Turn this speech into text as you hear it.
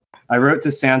I wrote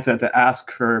to Santa to ask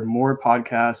for more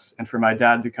podcasts and for my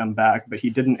dad to come back, but he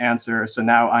didn't answer. So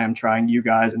now I am trying you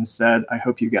guys instead. I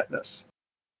hope you get this.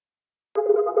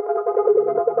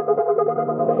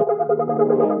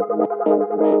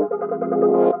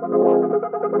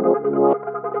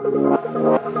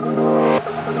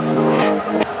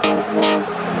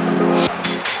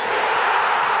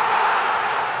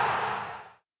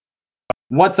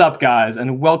 What's up, guys,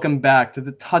 and welcome back to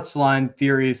the Touchline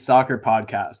Theories Soccer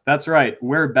Podcast. That's right,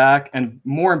 we're back, and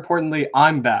more importantly,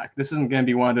 I'm back. This isn't going to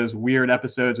be one of those weird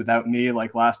episodes without me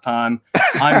like last time.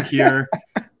 I'm here.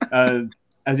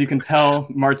 As you can tell,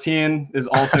 Martin is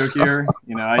also here.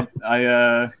 You know,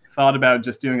 I thought about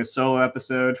just doing a solo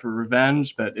episode for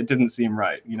revenge, but it didn't seem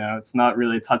right. You know, it's not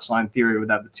really a Touchline Theory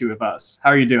without the two of us. How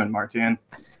are you doing, Martin?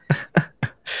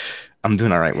 I'm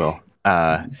doing all right, Will.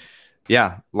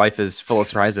 Yeah, life is full of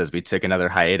surprises. We took another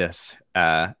hiatus.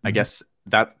 I guess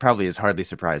that probably is hardly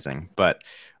surprising, but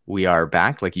we are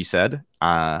back, like you said.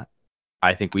 I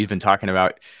think we've been talking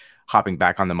about hopping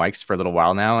back on the mics for a little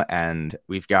while now, and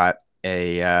we've got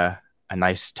a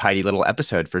nice, tidy little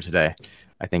episode for today.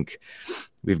 I think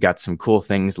we've got some cool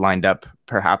things lined up,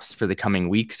 perhaps for the coming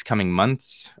weeks, coming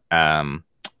months,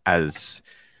 as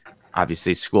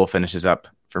obviously school finishes up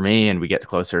for me and we get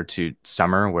closer to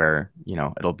summer where, you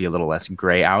know, it'll be a little less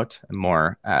gray out and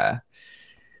more,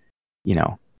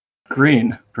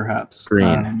 green, perhaps.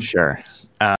 Green, sure.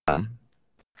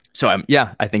 So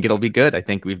I think it'll be good. I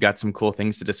think we've got some cool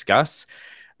things to discuss.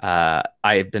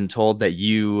 I've been told that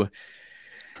you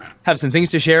have some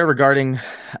things to share regarding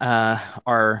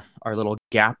our little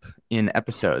gap in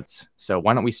episodes. So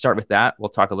why don't we start with that? We'll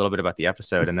talk a little bit about the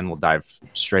episode and then we'll dive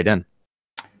straight in.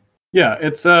 Yeah,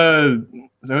 it's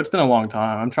it's been a long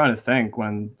time. I'm trying to think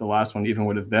when the last one even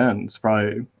would have been. It's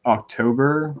probably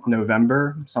October,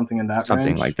 November, something in that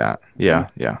Something range. like that. Yeah.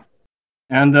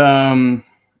 And I mean,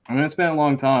 it's been a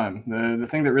long time. The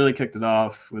thing that really kicked it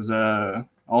off was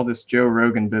all this Joe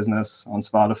Rogan business on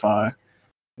Spotify.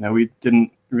 You know, we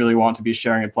didn't really want to be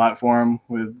sharing a platform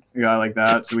with a guy like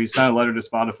that, so we sent a letter to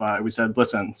Spotify. We said,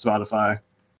 "Listen, Spotify,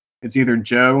 it's either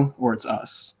Joe or it's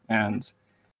us," and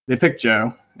they picked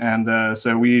Joe. And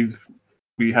so we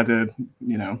had to,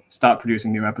 stop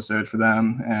producing new episodes for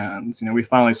them. And, we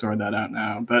finally sorted that out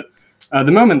now. But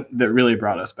the moment that really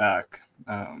brought us back,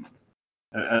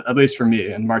 at least for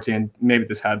me and Martin, maybe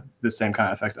this had the same kind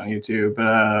of effect on you too. But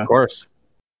of course,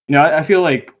 I feel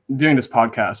like doing this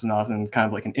podcast is often kind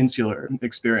of like an insular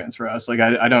experience for us. Like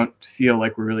I don't feel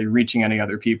like we're really reaching any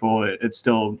other people. It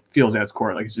still feels at its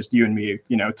core like it's just you and me,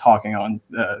 talking on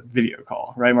video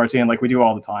call, right, Martin? Like we do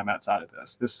all the time outside of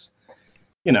this. This,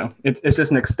 it's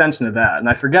just an extension of that. And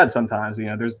I forget sometimes,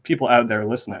 there's people out there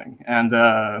listening. And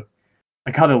I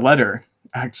got a letter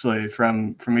actually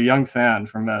from a young fan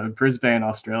from Brisbane,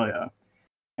 Australia,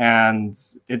 and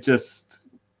it just.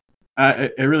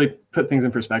 It really put things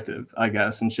in perspective, I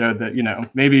guess, and showed that,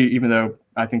 maybe even though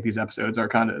I think these episodes are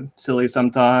kind of silly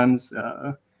sometimes,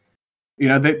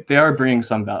 they are bringing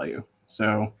some value.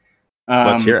 So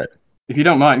let's hear it. If you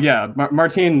don't mind. Yeah,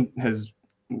 Martin has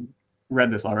read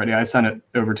this already. I sent it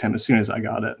over to him as soon as I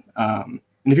got it. And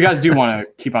if you guys do want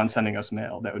to keep on sending us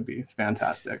mail, that would be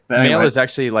fantastic. But mail is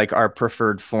actually like our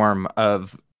preferred form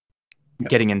of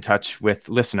getting in touch with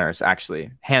listeners, actually.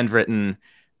 Handwritten,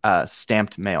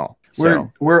 stamped mail.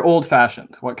 We're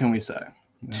old-fashioned. What can we say?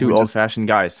 Two old-fashioned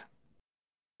guys.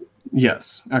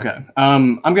 Yes. Okay.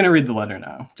 I'm going to read the letter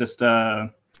now. Just go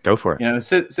for it.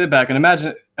 Sit back and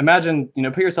imagine.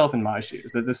 Put yourself in my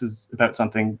shoes. That this is about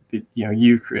something that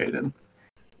you created.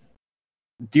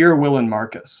 Dear Will and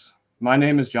Marcus, my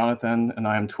name is Jonathan, and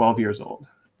I am 12 years old.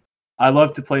 I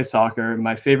love to play soccer.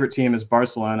 My favorite team is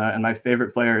Barcelona, and my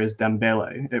favorite player is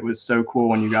Dembele. It was so cool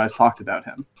when you guys talked about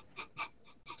him.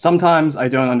 Sometimes I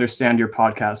don't understand your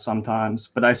podcast sometimes,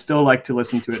 but I still like to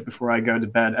listen to it before I go to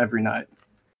bed every night.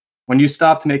 When you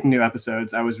stopped making new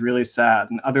episodes, I was really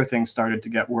sad, and other things started to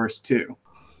get worse too.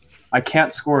 I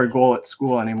can't score a goal at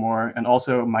school anymore, and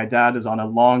also my dad is on a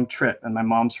long trip, and my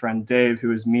mom's friend Dave,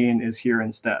 who is mean, is here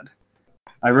instead.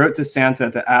 I wrote to Santa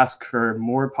to ask for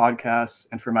more podcasts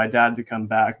and for my dad to come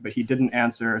back, but he didn't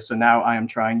answer, so now I am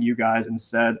trying you guys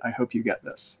instead. I hope you get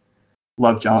this.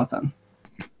 Love, Jonathan.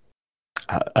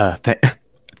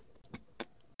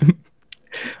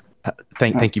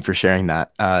 Thank you for sharing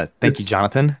that. Thank you,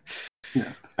 Jonathan.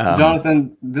 Yeah.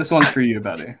 Jonathan, this one's for you,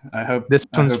 buddy.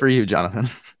 One's for you, Jonathan.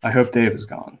 I hope Dave is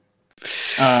gone.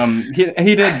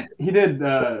 He did.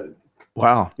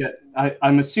 Wow. Yeah,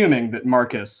 I'm assuming that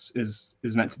Marcus is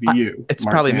meant to be you. It's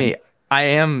Martin. Probably me. I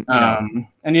am,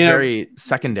 very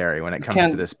secondary when it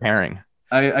comes to this pairing.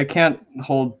 I can't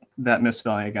hold that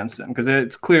misspelling against him, because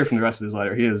it's clear from the rest of his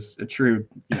letter he is a true,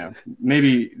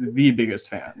 maybe the biggest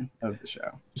fan of the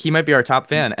show. He might be our top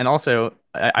fan. And also,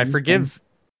 I forgive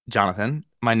Jonathan.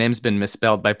 My name's been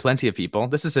misspelled by plenty of people.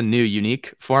 This is a new,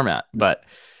 unique format, but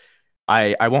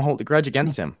I won't hold a grudge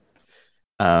against him.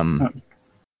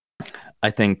 I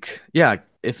think, yeah,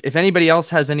 if anybody else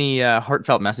has any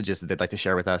heartfelt messages that they'd like to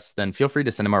share with us, then feel free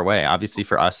to send them our way. Obviously,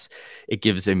 for us, it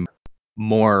gives a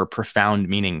more profound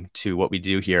meaning to what we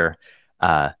do here,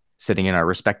 sitting in our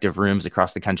respective rooms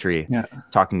across the country,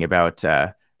 talking about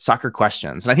soccer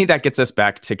questions. And I think that gets us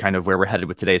back to kind of where we're headed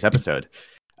with today's episode.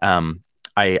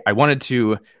 I wanted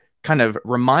to kind of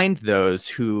remind those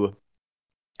who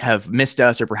have missed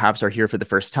us or perhaps are here for the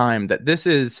first time that this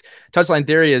is Touchline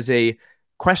Theory is a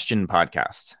question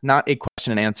podcast, not a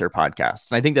question and answer podcast.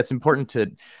 And I think that's important to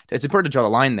draw the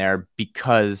line there,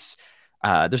 because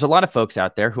there's a lot of folks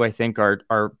out there who I think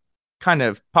are kind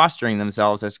of posturing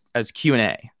themselves as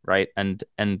Q&A, right? And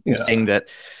saying that,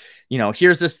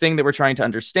 here's this thing that we're trying to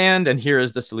understand and here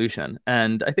is the solution.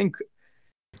 And I think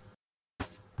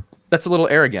that's a little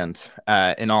arrogant,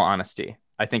 in all honesty.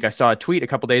 I think I saw a tweet a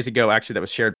couple days ago, actually, that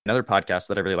was shared in another podcast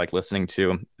that I really like listening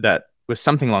to, that was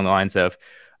something along the lines of,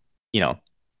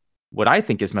 what I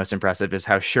think is most impressive is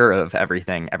how sure of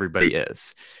everything everybody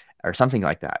is, or something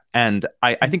like that. And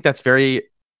I think that's very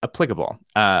applicable.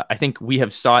 I think we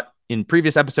have sought in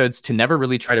previous episodes to never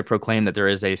really try to proclaim that there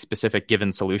is a specific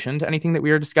given solution to anything that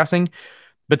we are discussing,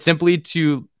 but simply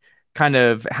to kind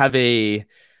of have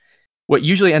what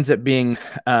usually ends up being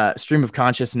a stream of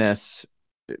consciousness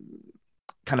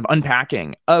kind of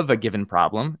unpacking of a given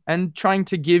problem and trying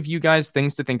to give you guys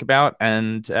things to think about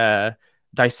and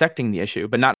dissecting the issue,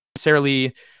 but not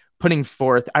necessarily putting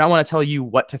forth, I don't want to tell you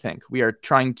what to think. We are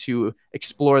trying to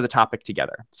explore the topic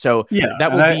together. So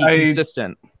that will be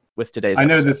consistent with today's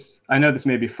episode. I know this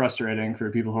may be frustrating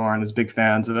for people who aren't as big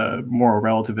fans of moral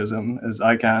relativism as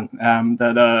I can,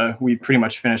 that we pretty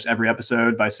much finished every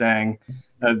episode by saying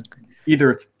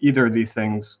either of these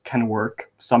things can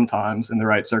work sometimes in the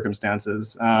right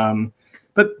circumstances.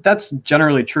 But that's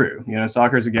generally true.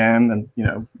 Soccer is a game, and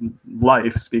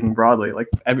life, speaking broadly, like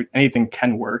anything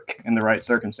can work in the right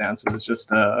circumstances. It's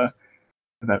just about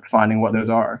finding what those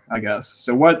are, I guess.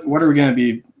 So what are we going to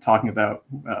be talking about?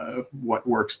 What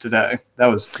works today? That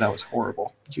was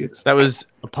horrible. Jeez. That was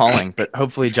appalling. But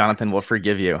hopefully Jonathan will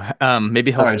forgive you.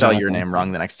 Maybe he'll spell your name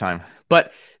wrong the next time.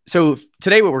 But so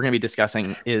today what we're going to be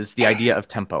discussing is the idea of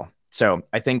tempo. So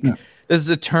I think this is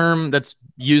a term that's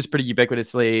used pretty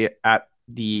ubiquitously at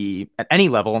any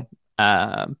level.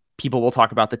 People will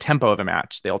talk about the tempo of a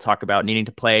match. They'll talk about needing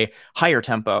to play higher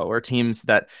tempo, or teams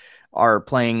that are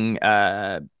playing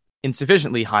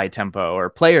insufficiently high tempo, or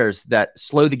players that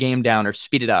slow the game down or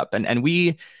speed it up. And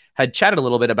we had chatted a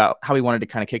little bit about how we wanted to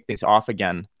kind of kick things off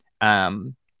again.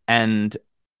 And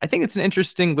I think it's an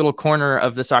interesting little corner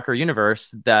of the soccer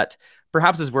universe that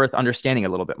perhaps is worth understanding a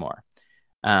little bit more.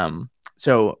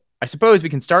 So I suppose we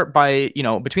can start by,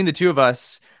 between the two of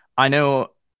us, I know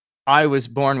I was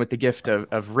born with the gift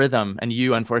of rhythm, and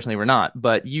you unfortunately were not,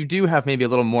 but you do have maybe a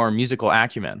little more musical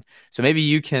acumen. So maybe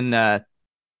you can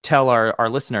tell our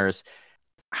listeners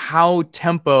how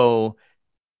tempo,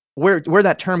 where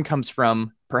that term comes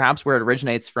from, perhaps where it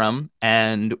originates from,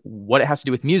 and what it has to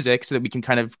do with music, so that we can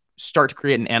kind of start to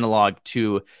create an analog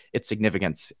to its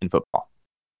significance in football.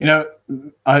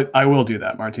 I will do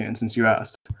that, Martin, since you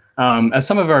asked. As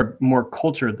some of our more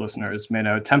cultured listeners may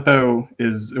know, tempo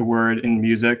is a word in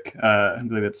music. I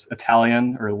believe it's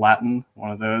Italian or Latin,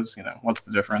 one of those. What's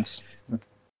the difference?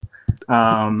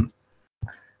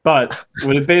 But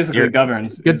what it basically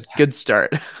governs is... Good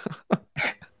start.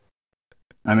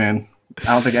 I mean,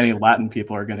 I don't think any Latin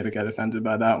people are going to get offended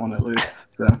by that one, at least.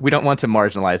 So we don't want to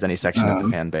marginalize any section of the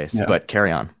fan base, but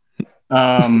carry on.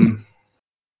 What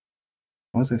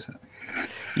was I saying?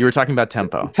 You were talking about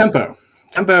tempo. Tempo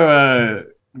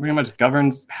pretty much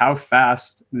governs how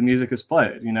fast the music is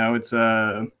played. It's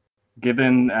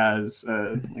given as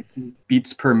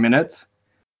beats per minute.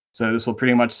 So this will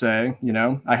pretty much say,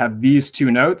 I have these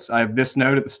two notes. I have this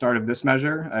note at the start of this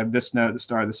measure. I have this note at the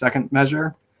start of the second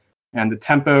measure. And the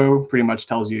tempo pretty much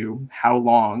tells you how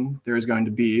long there is going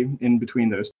to be in between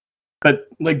those. But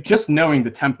just knowing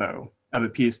the tempo of a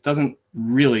piece doesn't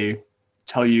really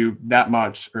tell you that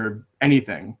much or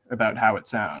anything about how it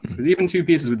sounds, because even two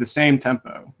pieces with the same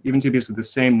tempo, even two pieces with the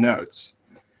same notes,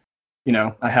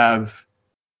 I have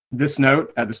this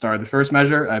note at the start of the first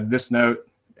measure, I have this note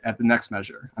at the next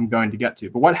measure I'm going to get to,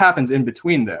 but what happens in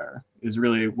between there is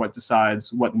really what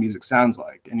decides what the music sounds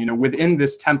like. And within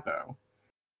this tempo,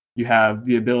 you have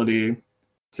the ability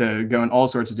to go in all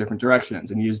sorts of different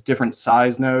directions and use different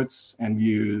size notes and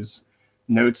use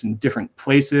notes in different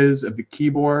places of the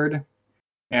keyboard.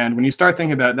 And when you start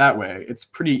thinking about it that way, it's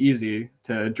pretty easy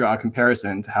to draw a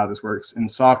comparison to how this works in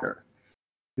soccer.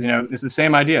 Because, it's the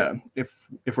same idea.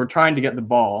 If we're trying to get the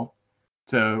ball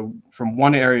from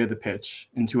one area of the pitch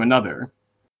into another,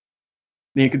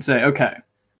 then you could say, okay,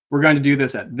 we're going to do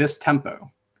this at this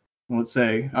tempo. Let's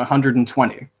say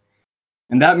 120.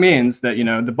 And that means that,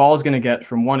 the ball is going to get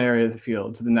from one area of the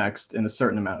field to the next in a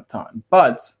certain amount of time.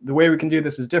 But the way we can do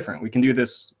this is different. We can do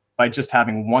this by just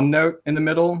having one note in the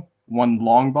middle, one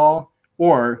long ball,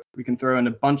 or we can throw in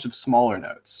a bunch of smaller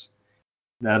notes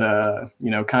that,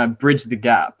 kind of bridge the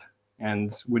gap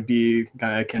and would be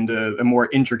kind of akin to a more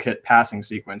intricate passing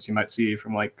sequence you might see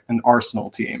from like an Arsenal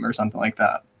team or something like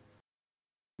that.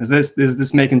 Is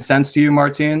this making sense to you,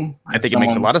 Martin? I think it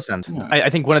makes a lot of sense. Yeah. I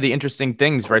think one of the interesting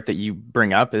things, right, that you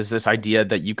bring up is this idea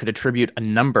that you could attribute a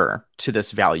number to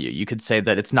this value. You could say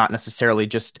that it's not necessarily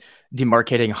just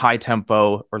demarcating high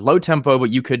tempo or low tempo, but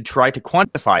you could try to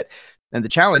quantify it. And the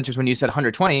challenge is when you said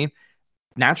 120,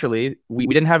 naturally, we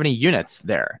didn't have any units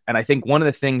there. And I think one of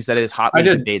the things that is hotly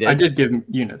debated... I did give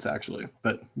units, actually,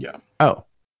 but yeah. Oh,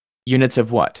 units of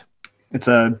what? It's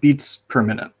beats per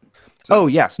minute. So, oh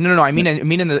yes, no. I mean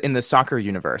in the soccer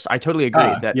universe, I totally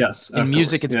agree that yes, in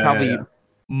music it's probably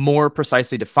more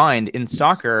precisely defined. In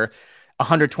soccer,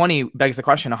 120 begs the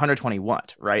question: 120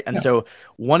 what, right? And so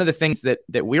one of the things that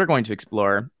we're going to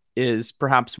explore is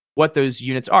perhaps what those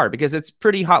units are, because it's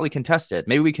pretty hotly contested.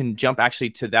 Maybe we can jump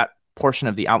actually to that portion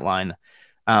of the outline,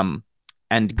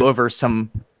 and go over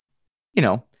some,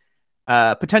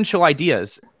 potential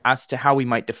ideas as to how we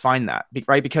might define that,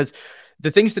 right? Because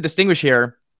the things to distinguish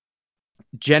here,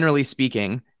 generally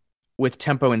speaking, with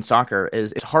tempo in soccer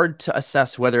is it's hard to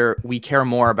assess whether we care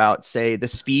more about, say, the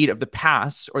speed of the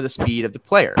pass or the speed of the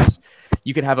players.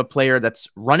 You could have a player that's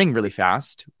running really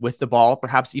fast with the ball,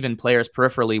 perhaps even players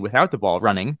peripherally without the ball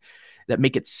running, that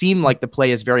make it seem like the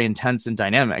play is very intense and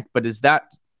dynamic. But is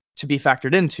that to be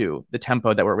factored into the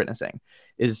tempo that we're witnessing?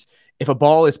 Is if a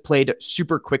ball is played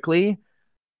super quickly,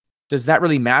 does that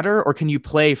really matter? Or can you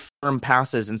play firm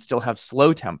passes and still have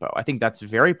slow tempo? I think that's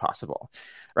very possible,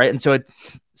 right? And so it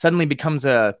suddenly becomes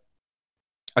a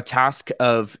task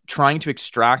of trying to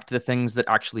extract the things that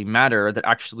actually matter, that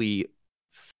actually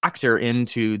factor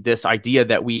into this idea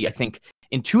that we, I think,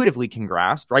 intuitively can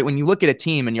grasp, right? When you look at a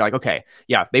team and you're like, okay,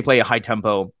 yeah, they play a high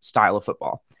tempo style of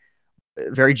football.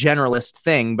 Very generalist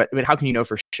thing, but how can you know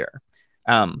for sure?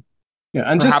 And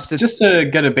just to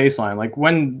get a baseline, like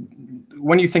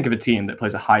when you think of a team that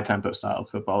plays a high tempo style of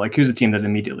football, like who's a team that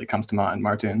immediately comes to mind,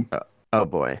 Martin? Oh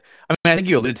boy. I mean, I think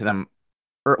you alluded to them.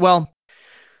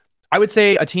 I would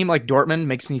say a team like Dortmund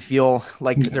makes me feel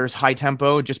like there's high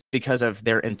tempo just because of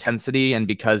their intensity and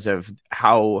because of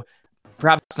how,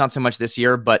 perhaps not so much this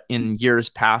year, but in years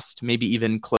past, maybe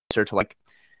even closer to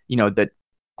the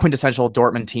quintessential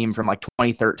Dortmund team from like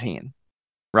 2013.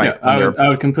 Right. Yeah, I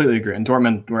would completely agree. And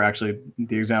Dortmund were actually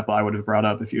the example I would have brought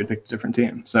up if you had picked a different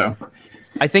team. So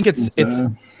I think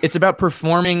it's about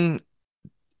performing.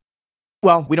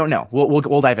 Well, we don't know.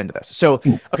 We'll dive into this. So,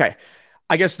 okay.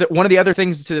 I guess that one of the other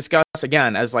things to discuss,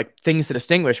 again, as like things to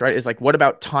distinguish, right, is like, what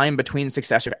about time between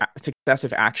successive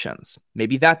actions?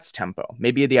 Maybe that's tempo.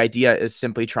 Maybe the idea is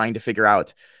simply trying to figure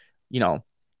out,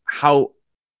 how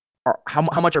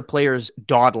much are players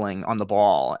dawdling on the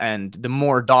ball, and the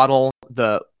more dawdle,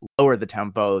 the lower the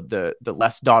tempo, the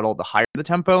less dawdle, the higher the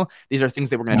tempo. These are things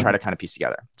that we're going to try to kind of piece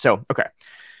together. So, okay.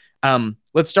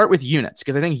 Let's start with units,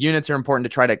 because I think units are important to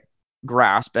try to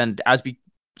grasp. And as we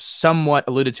somewhat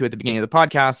alluded to at the beginning of the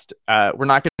podcast, we're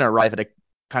not going to arrive at a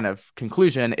kind of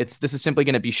conclusion. This is simply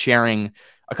going to be sharing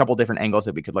a couple different angles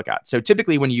that we could look at. So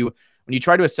typically when you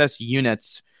try to assess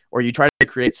units, or you try to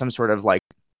create some sort of like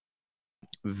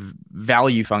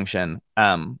value function,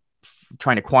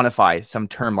 trying to quantify some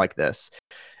term like this,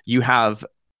 you have,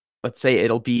 let's say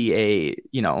it'll be a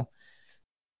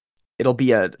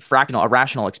fractional, a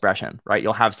rational expression, right?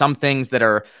 You'll have some things that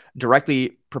are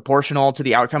directly proportional to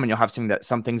the outcome, and you'll have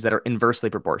some things that are inversely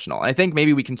proportional. And I think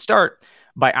maybe we can start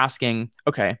by asking,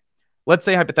 okay, let's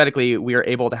say hypothetically we are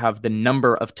able to have the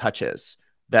number of touches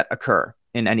that occur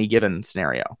in any given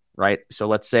scenario, right? So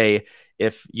let's say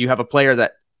if you have a player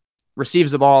that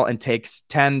receives the ball and takes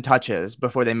 10 touches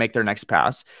before they make their next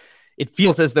pass, it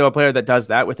feels as though a player that does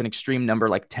that with an extreme number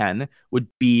like 10 would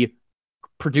be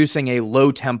producing a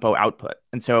low tempo output.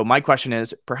 And so my question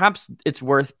is, perhaps it's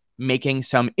worth making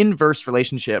some inverse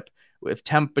relationship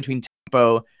between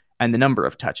tempo and the number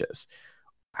of touches.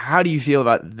 How do you feel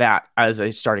about that as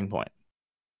a starting point?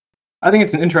 I think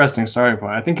it's an interesting starting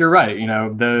point. I think you're right.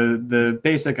 The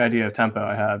basic idea of tempo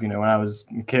I have, when I was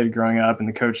a kid growing up and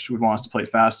the coach would want us to play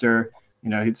faster,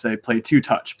 he'd say play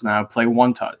 2-touch, but now play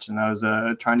 1-touch. And I was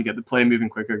trying to get the play moving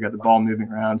quicker, get the ball moving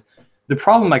around. The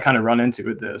problem I kind of run into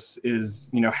with this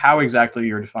is, how exactly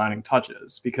you're defining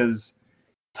touches, because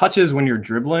touches when you're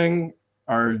dribbling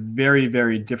are very,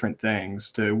 very different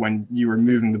things to when you are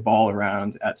moving the ball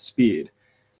around at speed.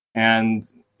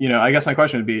 And I guess my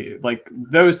question would be like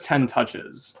those 10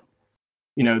 touches,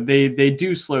 they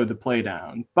do slow the play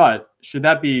down, but should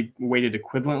that be weighted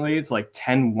equivalently? It's like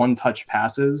 10 one-touch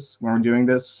passes when we're doing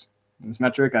this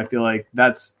metric. I feel like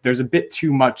there's a bit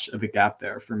too much of a gap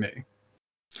there for me.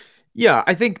 Yeah,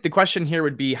 I think the question here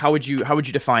would be how would you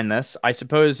define this? I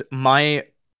suppose my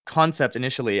concept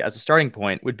initially as a starting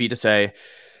point would be to say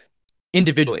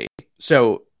individually.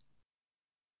 So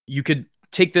you could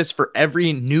take this for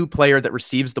every new player that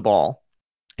receives the ball,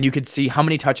 and you could see how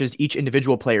many touches each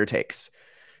individual player takes.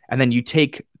 And then you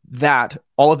take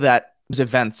all of those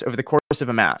events over the course of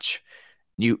a match,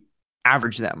 you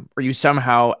average them, or you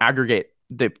somehow aggregate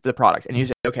the product, and you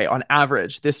say, okay, on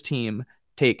average, this team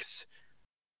takes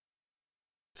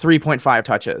 3.5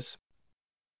 touches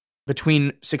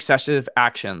between successive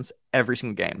actions every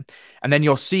single game. And then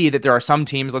you'll see that there are some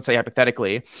teams, let's say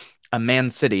hypothetically, a Man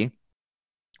City,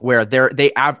 where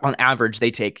on average they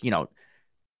take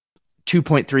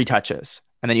 2.3 touches,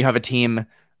 and then you have a team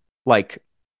like,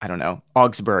 I don't know,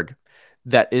 Augsburg,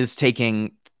 that is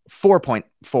taking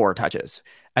 4.4 touches,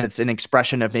 and it's an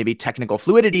expression of maybe technical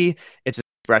fluidity. It's an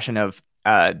expression of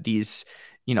these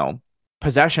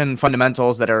possession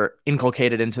fundamentals that are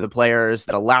inculcated into the players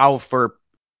that allow for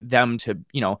them to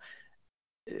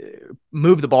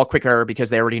move the ball quicker because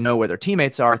they already know where their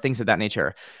teammates are, things of that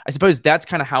nature. I suppose that's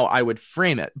kind of how I would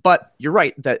frame it. But you're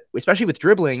right that especially with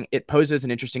dribbling, it poses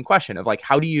an interesting question of like,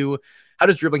 how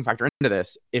does dribbling factor into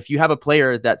this? If you have a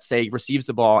player that, say, receives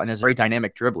the ball and is a very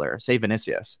dynamic dribbler, say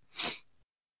Vinicius,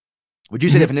 would you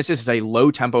say that Vinicius is a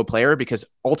low tempo player because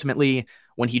ultimately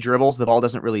when he dribbles, the ball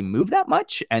doesn't really move that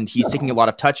much and he's taking a lot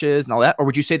of touches and all that? Or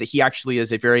would you say that he actually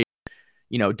is a very,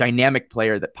 dynamic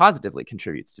player that positively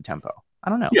contributes to tempo? I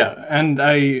don't know. Yeah, and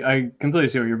I completely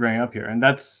see what you're bringing up here, and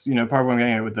that's part of what I'm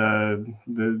getting at with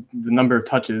the number of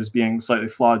touches being slightly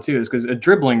flawed too, is because a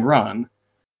dribbling run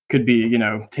could be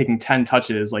taking 10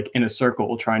 touches like in a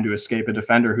circle trying to escape a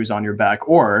defender who's on your back,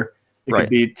 or it could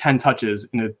be 10 touches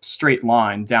in a straight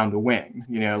line down the wing,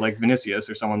 like Vinicius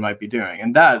or someone might be doing,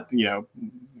 and that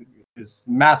is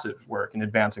massive work in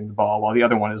advancing the ball, while the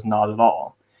other one is not at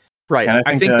all. Right, and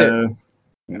I think that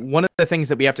one of the things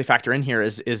that we have to factor in here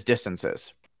is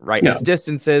distances, right? Yeah. It's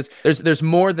distances. There's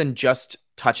more than just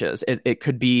touches. It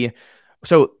could be.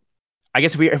 So I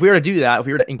guess if we were to do that, if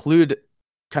we were to include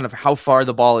kind of how far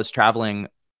the ball is traveling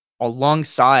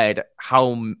alongside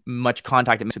how much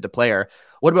contact it makes with the player,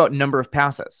 what about number of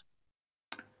passes?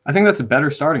 I think that's a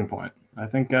better starting point. I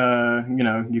think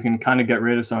you can kind of get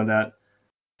rid of some of that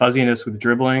fuzziness with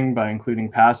dribbling by including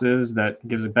passes that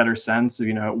gives a better sense of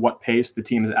at what pace the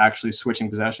team is actually switching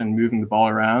possession, moving the ball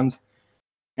around.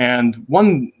 And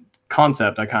one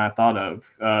concept I kind of thought of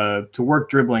to work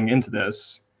dribbling into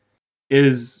this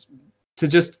is to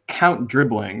just count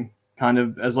dribbling kind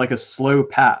of as like a slow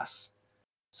pass.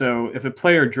 So if a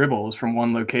player dribbles from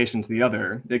one location to the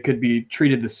other, it could be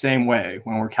treated the same way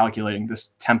when we're calculating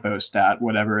this tempo stat,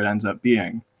 whatever it ends up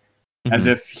being, as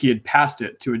if he had passed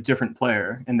it to a different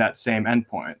player in that same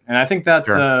endpoint. And I think that's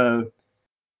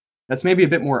that's maybe a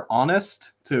bit more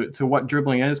honest to what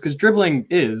dribbling is, because dribbling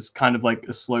is kind of like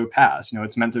a slow pass.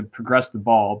 It's meant to progress the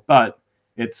ball, but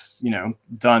it's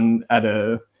done at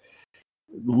a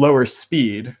lower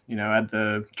speed, at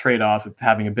the trade-off of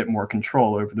having a bit more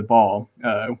control over the ball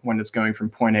when it's going from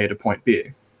point A to point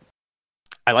B.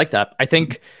 I like that. I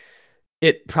think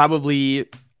it probably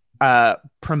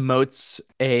promotes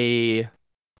a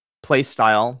play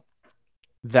style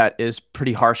that is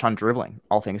pretty harsh on dribbling,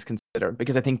 all things considered,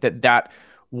 because I think that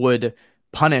would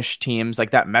punish teams,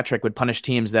 like that metric would punish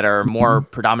teams that are more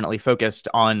predominantly focused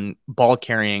on ball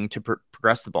carrying to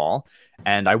progress the ball.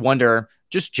 And I wonder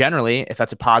just generally if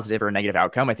that's a positive or a negative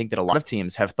outcome. I think that a lot of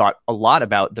teams have thought a lot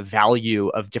about the value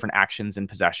of different actions in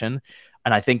possession.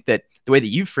 And I think that the way that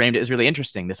you framed it is really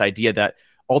interesting. This idea that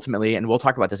ultimately, and we'll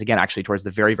talk about this again, actually, towards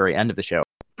the very, very end of the show,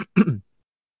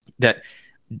 that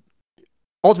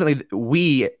ultimately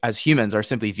we as humans are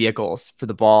simply vehicles for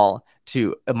the ball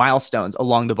to milestones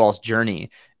along the ball's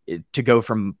journey to go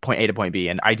from point A to point B.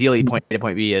 And ideally point A to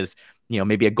point B is,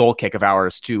 maybe a goal kick of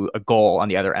ours to a goal on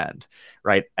the other end.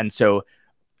 Right. And so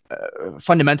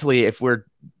fundamentally, if we're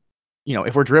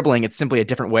dribbling, it's simply a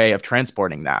different way of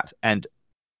transporting that. And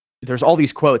there's all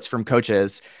these quotes from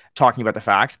coaches talking about the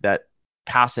fact that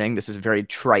passing, this is a very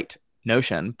trite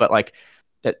notion, but like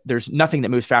that there's nothing that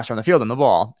moves faster on the field than the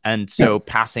ball. And so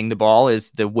passing the ball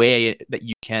is the way that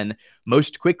you can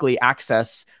most quickly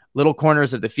access little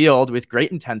corners of the field with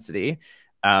great intensity,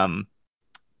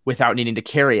 without needing to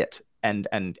carry it and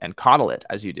coddle it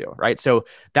as you do, right? So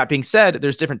that being said,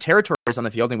 there's different territories on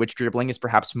the field in which dribbling is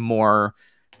perhaps more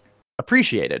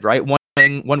appreciated, right?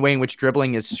 One way in which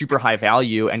dribbling is super high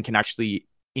value and can actually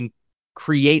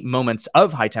create moments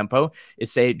of high tempo is,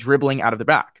 say, dribbling out of the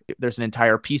back. There's an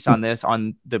entire piece on this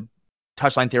on the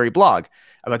Touchline Theory blog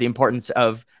about the importance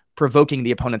of provoking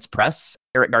the opponent's press.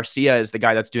 Eric Garcia is the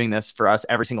guy that's doing this for us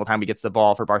every single time he gets the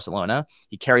ball for Barcelona.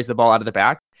 He carries the ball out of the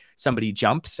back, somebody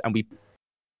jumps, and we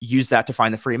use that to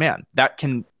find the free man. That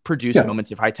can produce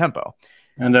moments of high tempo.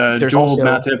 And Joel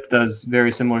Matip does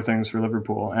very similar things for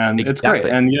Liverpool, and it's great.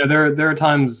 And there are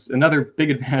times, another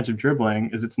big advantage of dribbling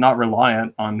is it's not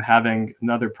reliant on having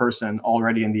another person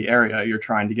already in the area you're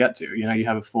trying to get to. You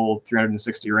have a full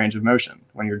 360 range of motion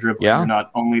when you're dribbling. You're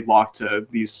not only locked to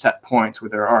these set points where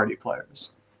there are already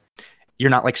players.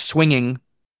 You're not like swinging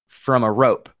from a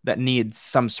rope that needs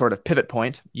some sort of pivot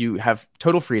point. You have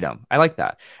total freedom. I like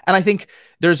that. And I think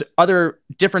there's other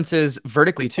differences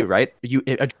vertically too, right?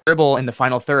 A dribble in the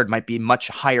final third might be much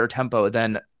higher tempo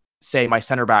than, say, my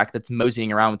center back that's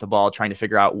moseying around with the ball trying to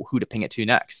figure out who to ping it to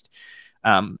next.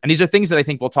 And these are things that I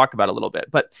think we'll talk about a little bit.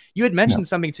 But you had mentioned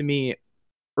something to me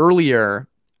earlier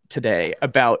today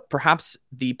about perhaps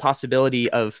the possibility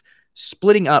of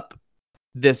splitting up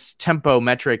this tempo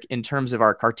metric in terms of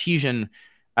our Cartesian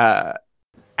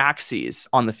axes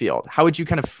on the field. How would you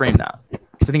kind of frame that?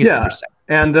 Because I think it's interesting.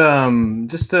 And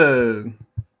just to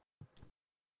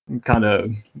kind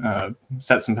of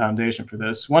set some foundation for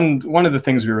this, one of the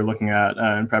things we were looking at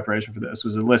in preparation for this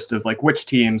was a list of like which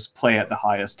teams play at the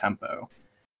highest tempo.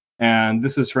 And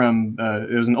this is from,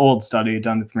 it was an old study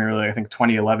done in the Premier League, I think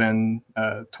 2011,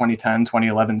 2010,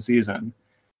 2011 season.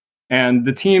 And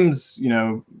the teams,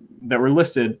 that were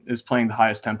listed as playing the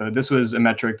highest tempo, this was a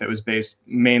metric that was based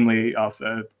mainly off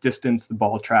the distance the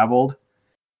ball traveled.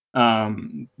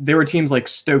 There were teams like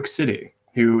Stoke City,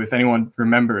 who, if anyone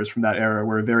remembers from that era,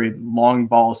 were very long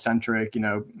ball centric,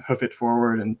 hoof it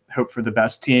forward and hope for the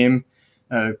best team,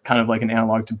 kind of like an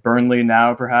analog to Burnley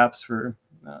now, perhaps, for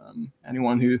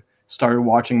anyone who started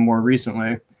watching more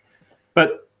recently.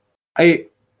 But I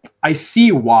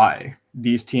see why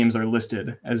these teams are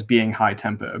listed as being high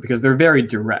tempo, because they're very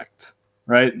direct,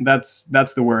 right? That's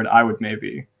the word I would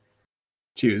maybe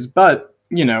choose. But,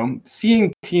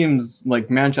 seeing teams like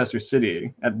Manchester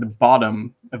City at the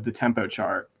bottom of the tempo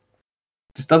chart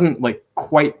just doesn't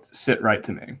quite sit right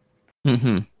to me.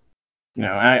 Mm-hmm.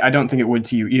 I don't think it would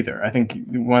to you either. I think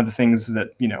one of the things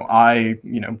that, I,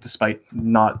 despite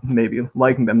not maybe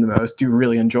liking them the most, do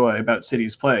really enjoy about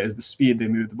City's play is the speed they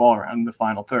move the ball around in the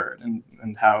final third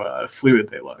and how fluid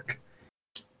they look.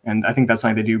 And I think that's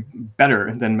something they do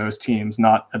better than most teams,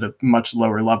 not at a much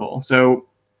lower level. So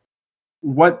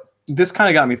what this kind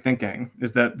of got me thinking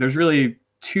is that there's really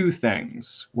two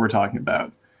things we're talking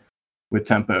about with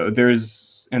tempo.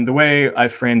 And the way I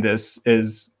frame this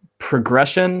is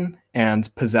progression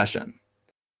and possession.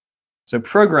 So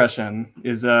progression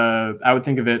is I would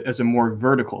think of it as a more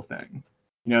vertical thing.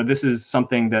 This is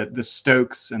something that the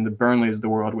Stokes and the Burnleys of the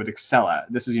world would excel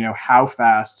at. This is, how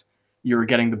fast you're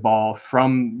getting the ball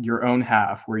from your own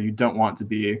half where you don't want to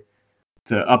be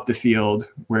to up the field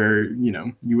where,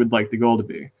 you would like the goal to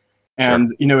be. And,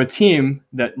 a team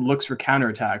that looks for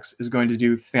counterattacks is going to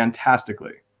do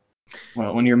fantastically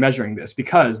well when you're measuring this,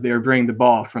 because they are bringing the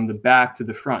ball from the back to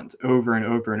the front over and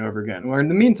over and over again. Where in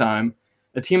the meantime,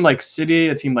 a team like City,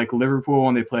 a team like Liverpool,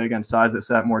 when they play against sides that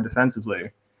set more defensively,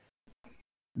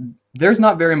 there's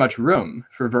not very much room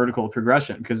for vertical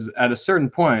progression, because at a certain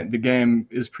point, the game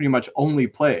is pretty much only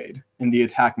played in the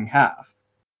attacking half.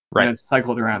 Right. And it's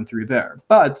cycled around through there.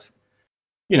 But,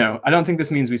 I don't think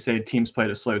this means we say teams play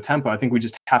at a slow tempo. I think we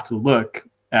just have to look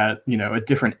at, a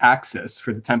different axis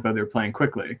for the tempo they're playing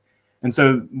quickly. And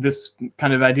so this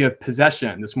kind of idea of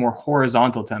possession, this more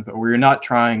horizontal tempo, where you're not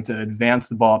trying to advance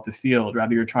the ball up the field,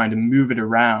 rather you're trying to move it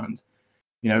around,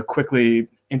 quickly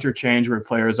interchange where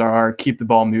players are, keep the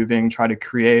ball moving, try to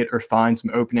create or find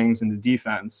some openings in the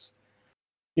defense,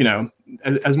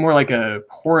 as more like a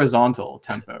horizontal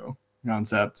tempo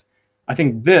concept. I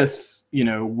think this,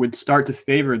 would start to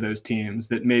favor those teams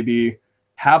that maybe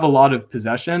have a lot of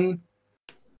possession,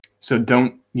 so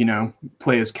don't,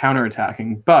 play as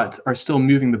counterattacking, but are still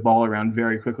moving the ball around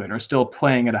very quickly and are still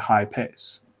playing at a high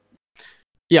pace.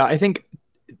 Yeah, I think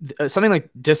something like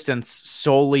distance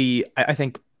solely, I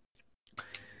think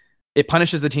it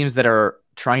punishes the teams that are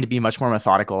trying to be much more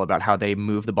methodical about how they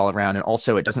move the ball around. And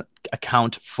also it doesn't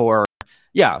account for,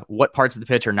 what parts of the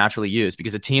pitch are naturally used,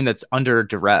 because a team that's under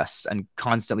duress and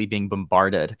constantly being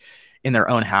bombarded in their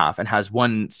own half and has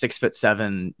one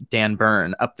 6'7" Dan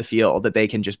Burn up the field that they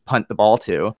can just punt the ball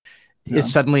to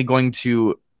is suddenly going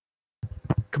to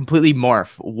completely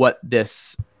morph what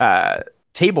this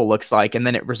table looks like. And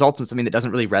then it results in something that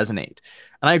doesn't really resonate.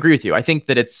 And I agree with you. I think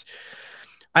that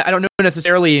I don't know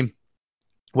necessarily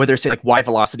whether, say, like Y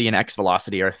velocity and X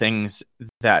velocity are things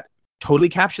that totally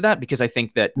capture that, because I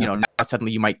think that, now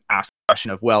suddenly you might ask the question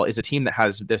of, well, is a team that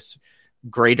has this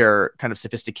greater kind of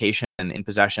sophistication in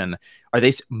possession, are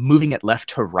they moving it left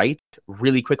to right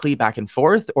really quickly back and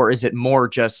forth? Or is it more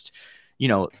just,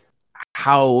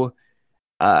 how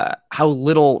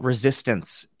little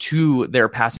resistance to their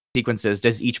passing sequences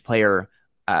does each player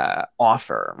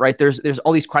offer, right? There's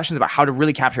all these questions about how to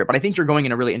really capture it, but I think you're going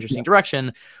in a really interesting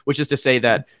direction, which is to say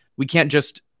that we can't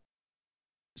just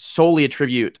solely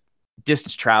attribute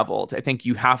distance traveled. I think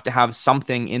you have to have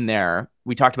something in there.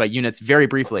 We talked about units very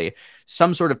briefly,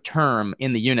 some sort of term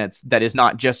in the units that is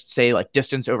not just, say, like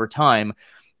distance over time.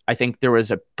 I think there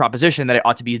was a proposition that it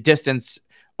ought to be distance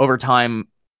over time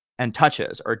and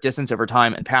touches, or distance over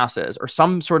time and passes, or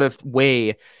some sort of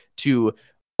way to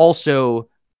also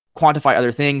quantify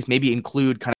other things, maybe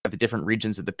include kind of the different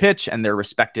regions of the pitch and their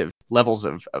respective levels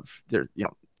of their,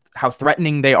 how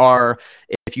threatening they are.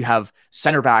 If you have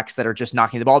center backs that are just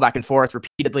knocking the ball back and forth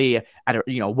repeatedly at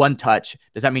one touch,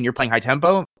 does that mean you're playing high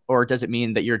tempo, or does it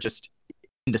mean that you're just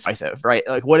indecisive, right?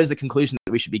 Like, what is the conclusion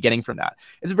that we should be getting from that?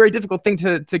 It's a very difficult thing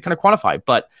to kind of quantify,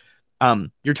 but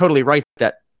you're totally right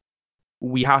that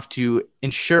we have to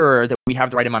ensure that we have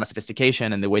the right amount of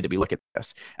sophistication in the way that we look at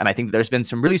this. And I think that there's been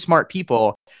some really smart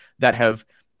people that have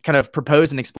kind of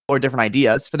proposed and explored different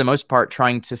ideas, for the most part,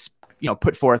 trying to,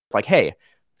 put forth like, hey,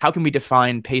 how can we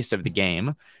define pace of the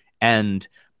game, and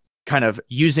kind of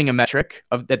using a metric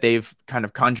that they've kind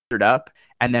of conjured up,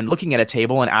 and then looking at a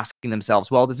table and asking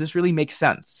themselves, well, does this really make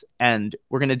sense? And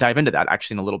we're going to dive into that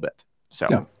actually in a little bit.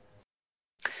 So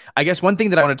I guess one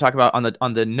thing that I want to talk about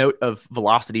on the note of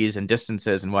velocities and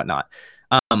distances and whatnot,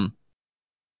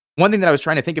 one thing that I was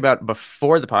trying to think about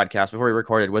before the podcast, before we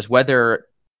recorded, was whether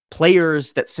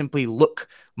players that simply look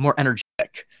more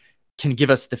energetic can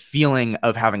give us the feeling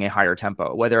of having a higher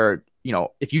tempo. Whether,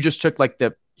 if you just took like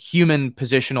the human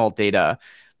positional data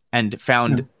and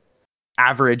found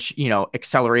average,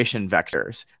 acceleration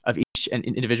vectors of each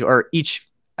individual, or each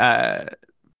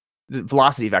the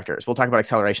velocity vectors. We'll talk about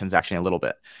accelerations actually in a little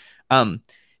bit.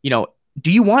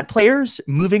 Do you want players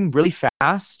moving really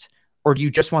fast, or do you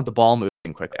just want the ball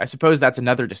moving quickly? I suppose that's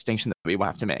another distinction that we will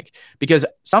have to make, because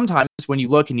sometimes when you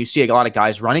look and you see a lot of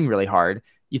guys running really hard,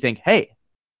 you think, hey,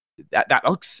 that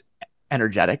looks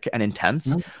energetic and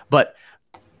intense, but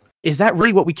is that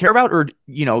really what we care about? Or,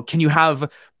 can you have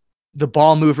the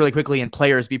ball move really quickly and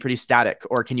players be pretty static?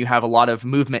 Or can you have a lot of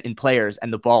movement in players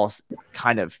and the ball's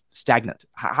kind of stagnant?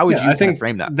 How would you think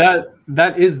frame that?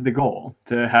 That is the goal,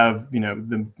 to have,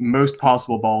 the most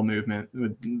possible ball movement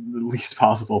with the least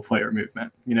possible player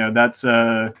movement. That's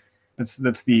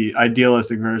the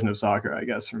idealistic version of soccer, I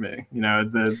guess, for me.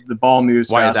 The ball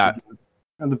moves Why faster. Is that?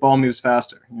 And the ball moves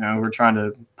faster. We're trying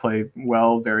to play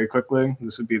well very quickly.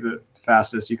 This would be the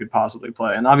fastest you could possibly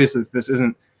play. And obviously this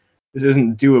isn't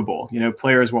doable.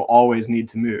 Players will always need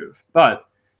to move. But,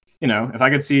 if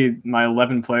I could see my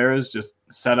 11 players just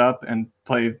set up and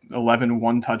play 11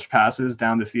 one-touch passes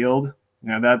down the field,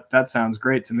 that sounds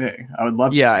great to me. I would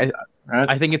love to see that. Right?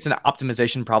 I think it's an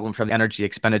optimization problem from the energy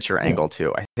expenditure angle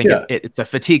too. I think it's a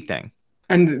fatigue thing.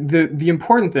 And the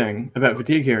important thing about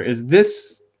fatigue here is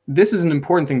this is an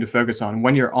important thing to focus on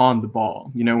when you're on the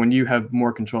ball, when you have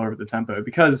more control over the tempo,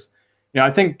 because, I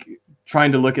think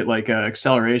trying to look at like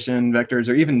acceleration vectors,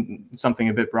 or even something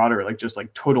a bit broader, like just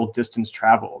like total distance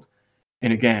traveled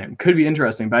in a game, could be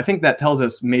interesting. But I think that tells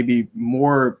us maybe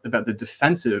more about the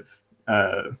defensive,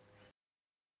 kind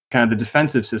of the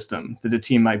defensive system that a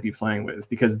team might be playing with,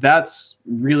 because that's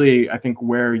really, I think,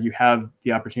 where you have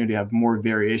the opportunity to have more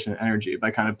variation in energy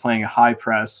by kind of playing a high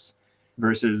press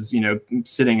versus,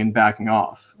 sitting and backing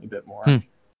off a bit more.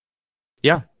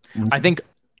 Yeah. I think,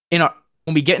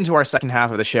 when we get into our second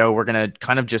half of the show, we're going to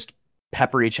kind of just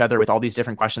pepper each other with all these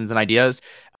different questions and ideas.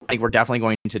 I think we're definitely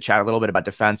going to chat a little bit about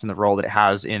defense and the role that it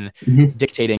has in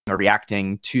dictating or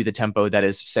reacting to the tempo that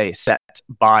is, say, set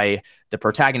by the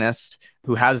protagonist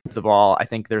who has the ball. I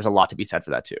think there's a lot to be said for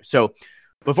that too. So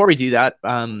before we do that,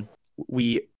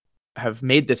 we have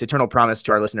made this eternal promise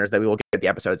to our listeners that we will get the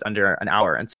episodes under an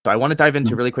hour. And so I want to dive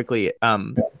into really quickly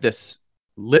this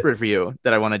lit review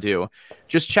that I want to do.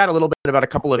 Just chat a little bit about a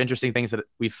couple of interesting things that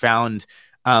we've found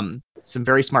Some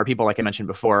very smart people, like I mentioned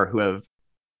before, who have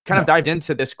kind of dived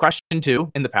into this question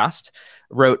too in the past,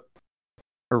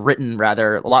 written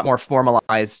rather a lot more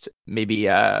formalized, maybe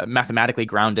mathematically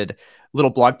grounded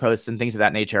little blog posts and things of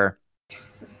that nature.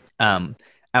 And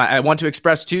I want to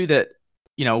express too that,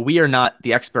 we are not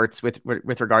the experts with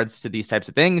regards to these types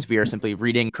of things. We are simply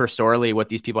reading cursorily what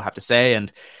these people have to say.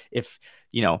 And if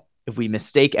we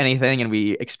mistake anything and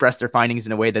we express their findings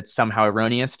in a way that's somehow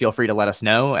erroneous, feel free to let us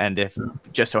know. And if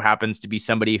just so happens to be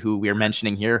somebody who we're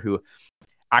mentioning here who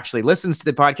actually listens to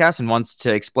the podcast and wants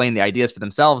to explain the ideas for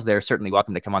themselves, they're certainly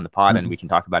welcome to come on the pod and we can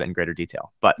talk about it in greater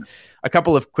detail. But a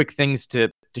couple of quick things to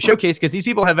showcase, because these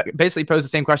people have basically posed the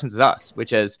same questions as us,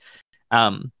 which is,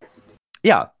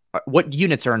 what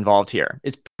units are involved here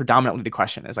is predominantly the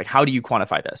question. Is like, how do you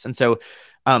quantify this? And so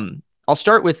I'll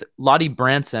start with Lotte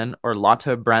Branson.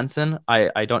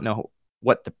 I don't know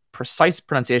what the precise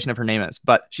pronunciation of her name is,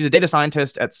 but she's a data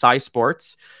scientist at Sci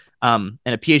Sports and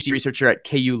a PhD researcher at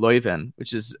KU Leuven,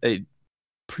 which is a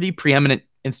pretty preeminent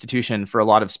institution for a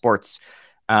lot of sports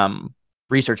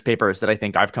research papers that I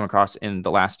think I've come across in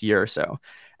the last year or so.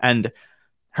 And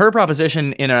her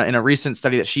proposition in a recent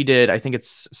study that she did, I think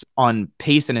it's on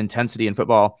pace and intensity in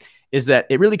football, is that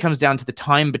it really comes down to the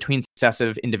time between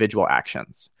successive individual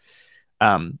actions.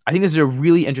 I think this is a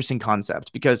really interesting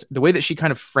concept because the way that she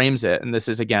kind of frames it, and this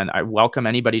is, again, I welcome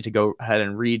anybody to go ahead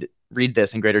and read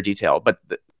this in greater detail. But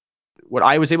what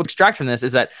I was able to extract from this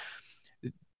is that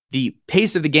the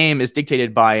pace of the game is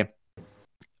dictated by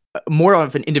more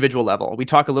of an individual level. We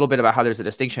talk a little bit about how there's a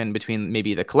distinction between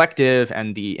maybe the collective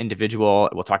and the individual.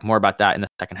 We'll talk more about that in the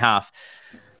second half.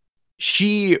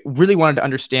 She really wanted to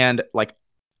understand, like,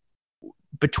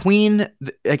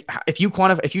 if you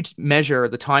measure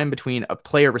the time between a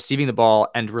player receiving the ball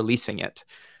and releasing it,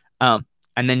 and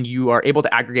then you are able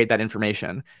to aggregate that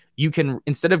information, you can,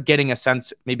 instead of getting a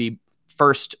sense maybe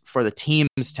first for the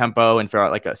team's tempo and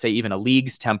for say even a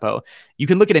league's tempo, you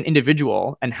can look at an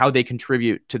individual and how they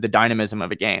contribute to the dynamism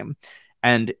of a game.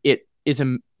 And it is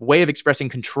a way of expressing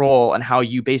control and how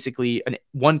you basically,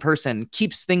 one person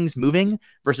keeps things moving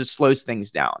versus slows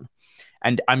things down.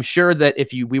 And I'm sure that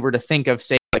if we were to think of,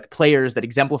 say, like players that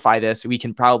exemplify this, we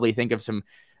can probably think of some,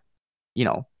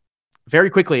 very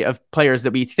quickly of players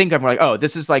that we think of, we're like, oh,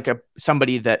 this is like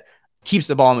somebody that keeps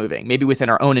the ball moving, maybe within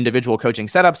our own individual coaching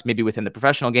setups, maybe within the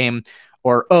professional game,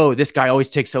 or, oh, this guy always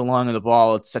takes so long on the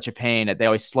ball, it's such a pain. They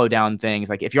always slow down things.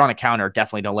 Like if you're on a counter,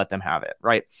 definitely don't let them have it,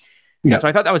 right? Yeah. So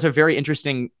I thought that was a very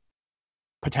interesting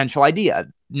potential idea.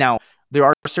 Now, there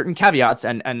are certain caveats,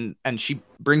 and she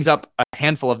brings up a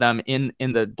handful of them in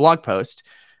the blog post.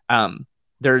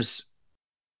 There's,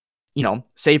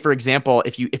 say for example,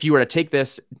 if you were to take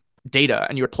this data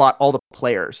and you would plot all the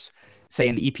players, say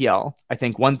in the EPL, I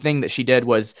think one thing that she did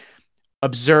was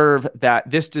observe that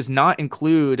this does not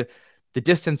include the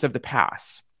distance of the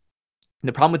pass. And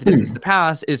the problem with the distance of the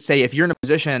pass is, say, if you're in a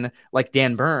position like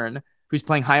Dan Burn, who's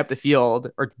playing high up the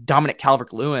field, or Dominic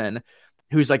Calvert-Lewin,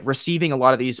 who's like receiving a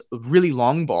lot of these really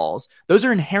long balls, those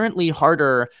are inherently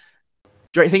harder.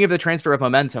 Think of the transfer of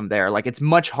momentum there. Like it's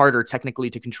much harder technically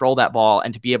to control that ball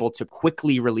and to be able to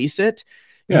quickly release it.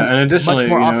 Yeah, and additionally, much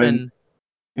more often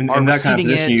in that kind of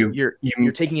position,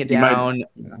 you're taking it down.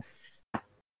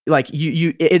 Like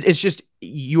it's just,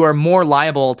 you are more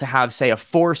liable to have, say, a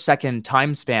 4-second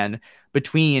time span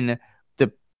between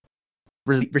the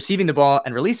receiving the ball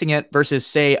and releasing it versus,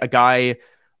 say, a guy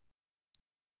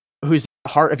who's the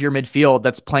heart of your midfield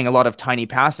that's playing a lot of tiny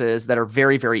passes that are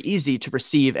very, very easy to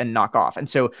receive and knock off. And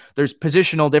so there's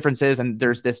positional differences and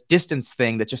there's this distance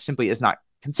thing that just simply is not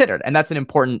considered. And that's an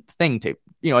important thing to,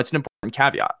 it's an important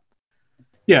caveat.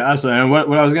 Yeah, absolutely. And what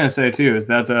I was going to say too is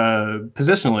that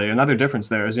positionally, another difference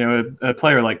there is, a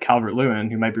player like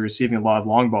Calvert-Lewin, who might be receiving a lot of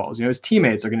long balls, his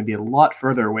teammates are going to be a lot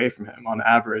further away from him on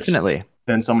average. Definitely.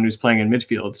 Than someone who's playing in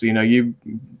midfield. So, you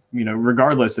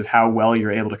regardless of how well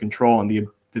you're able to control and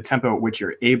the tempo at which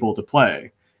you're able to play,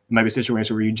 it might be a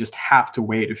situation where you just have to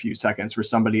wait a few seconds for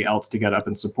somebody else to get up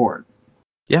and support.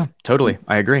 Yeah, totally.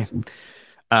 I agree.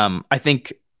 I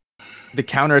think the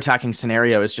counterattacking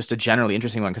scenario is just a generally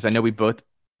interesting one because I know we both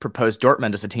proposed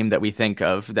Dortmund as a team that we think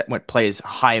of that plays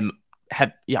high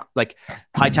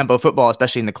tempo football,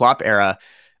 especially in the Klopp era.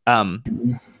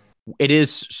 It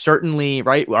is certainly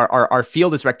right. Our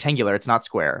field is rectangular; it's not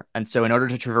square, and so in order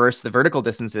to traverse the vertical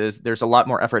distances, there's a lot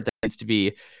more effort that needs to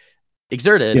be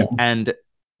exerted, and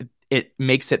it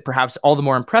makes it perhaps all the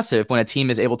more impressive when a team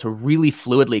is able to really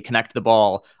fluidly connect the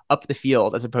ball up the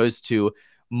field, as opposed to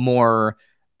more,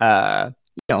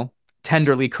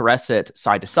 tenderly caress it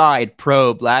side to side,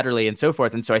 probe laterally, and so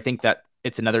forth. And so I think that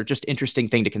it's another just interesting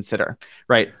thing to consider,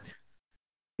 right?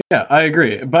 Yeah, I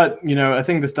agree. But, I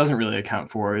think this doesn't really account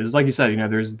for is, like you said,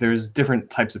 there's different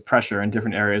types of pressure in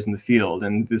different areas in the field,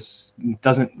 and this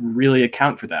doesn't really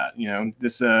account for that.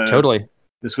 Totally.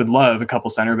 This would love a couple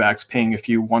center backs ping a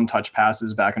few one-touch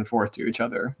passes back and forth to each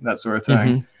other, that sort of thing.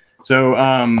 Mm-hmm. So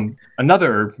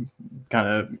another kind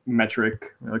of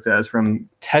metric I looked at is from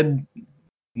Ted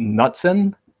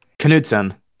Knutson.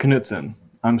 Knutson.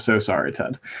 I'm so sorry,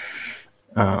 Ted.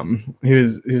 He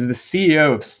was the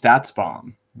CEO of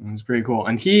StatsBomb. It was pretty cool,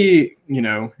 and he,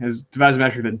 has devised a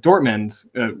metric that Dortmund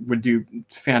would do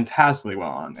fantastically well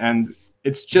on, and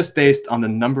it's just based on the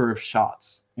number of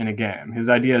shots in a game. His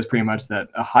idea is pretty much that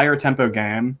a higher tempo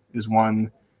game is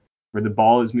one where the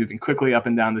ball is moving quickly up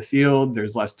and down the field,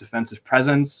 there's less defensive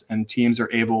presence, and teams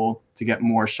are able to get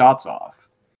more shots off.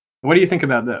 What do you think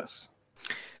about this?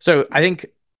 So I think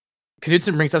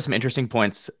Knudsen brings up some interesting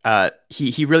points.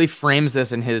 He really frames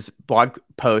this in his blog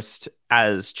post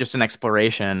as just an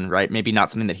exploration, right? Maybe not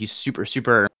something that he's super,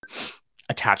 super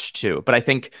attached to. But I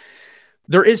think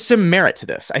there is some merit to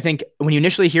this. I think when you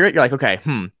initially hear it, you're like, okay,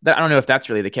 I don't know if that's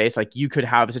really the case. Like you could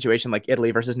have a situation like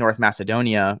Italy versus North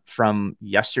Macedonia from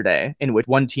yesterday, in which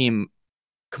one team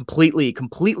completely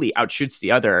outshoots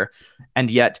the other,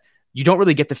 and yet you don't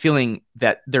really get the feeling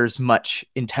that there's much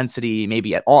intensity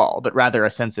maybe at all, but rather a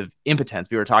sense of impotence.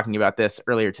 We were talking about this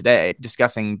earlier today,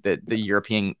 discussing the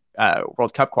European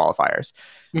World Cup qualifiers.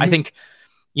 Mm-hmm. I think,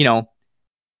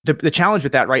 the challenge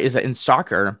with that, right, is that in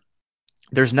soccer,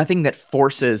 there's nothing that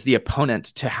forces the opponent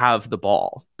to have the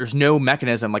ball. There's no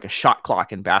mechanism like a shot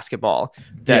clock in basketball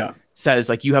that says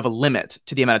like you have a limit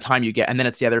to the amount of time you get, and then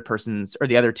it's the other person's or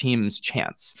the other team's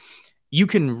chance. You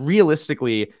can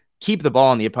realistically keep the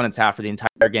ball in the opponent's half for the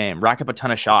entire game, rack up a ton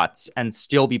of shots, and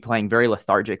still be playing very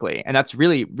lethargically. And that's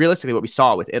really realistically what we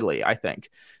saw with Italy, I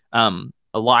think.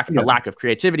 A lack of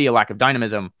creativity, a lack of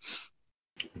dynamism.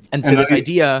 And so this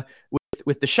idea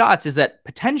with the shots is that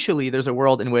potentially there's a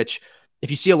world in which if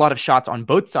you see a lot of shots on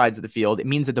both sides of the field, it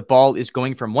means that the ball is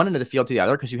going from one end of the field to the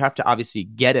other, because you have to obviously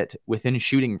get it within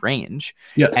shooting range.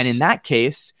 Yes. And in that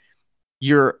case,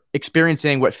 you're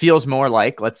experiencing what feels more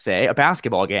like, let's say, a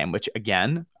basketball game, which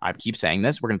again, I keep saying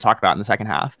this, we're going to talk about in the second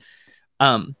half.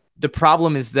 The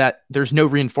problem is that there's no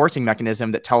reinforcing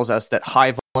mechanism that tells us that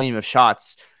high volume of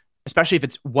shots, especially if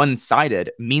it's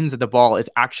one-sided, means that the ball is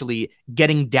actually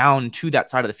getting down to that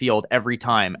side of the field every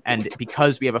time. And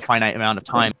because we have a finite amount of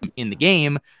time in the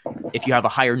game, if you have a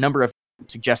higher number of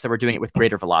suggests that we're doing it with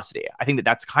greater velocity. I think that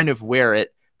that's kind of where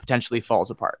it potentially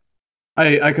falls apart.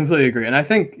 I completely agree. And I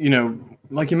think,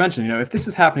 like you mentioned, if this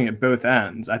is happening at both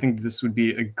ends, I think this would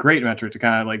be a great metric to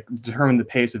kind of like determine the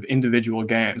pace of individual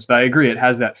games. But I agree, it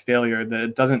has that failure that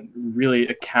it doesn't really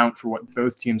account for what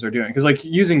both teams are doing. Because like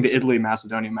using the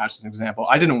Italy-Macedonia match as an example,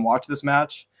 I didn't watch this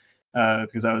match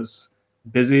because I was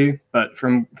busy. But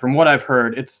from what I've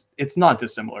heard, it's not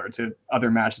dissimilar to other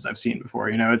matches I've seen before.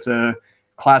 It's a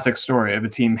classic story of a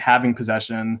team having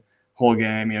possession whole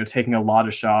game, taking a lot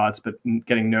of shots but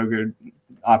getting no good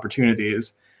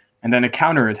opportunities, and then a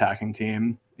counter-attacking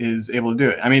team is able to do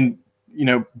it. I mean,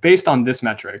 based on this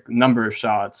metric, number of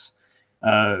shots,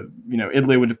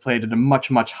 Italy would have played at a much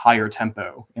higher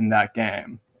tempo in that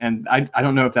game, and I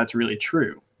don't know if that's really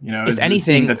true. If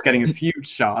anything, that's getting a few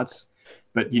shots,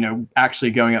 but actually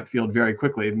going upfield very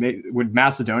quickly. Would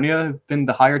Macedonia have been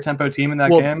the higher tempo team in that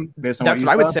game? Based on that's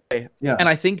what I would say. Yeah, and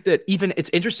I think that even it's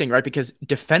interesting, right? Because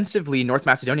defensively, North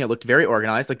Macedonia looked very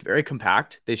organized, looked very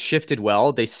compact. They shifted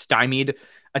well. They stymied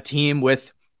a team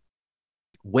with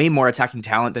way more attacking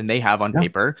talent than they have on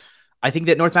paper. I think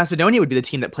that North Macedonia would be the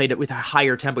team that played it with a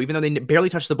higher tempo, even though they barely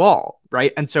touched the ball,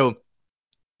 right? And so,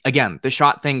 again, the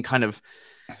shot thing kind of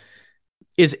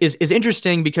is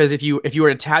interesting, because if you were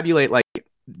to tabulate like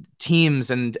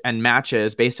teams and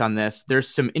matches based on this, there's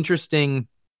some interesting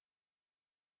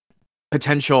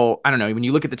potential. I don't know, when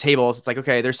you look at the tables, it's like,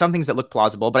 okay, there's some things that look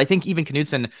plausible, but I think even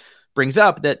Knudsen brings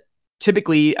up that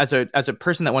typically as a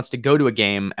person that wants to go to a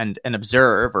game and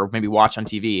observe or maybe watch on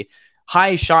TV,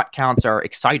 high shot counts are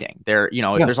exciting.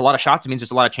 If there's a lot of shots, it means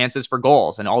there's a lot of chances for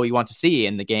goals, and all we want to see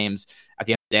in the games at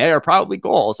the end of the day are probably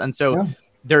goals. And so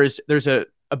there's a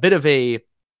bit of a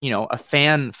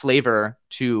fan flavor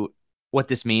to what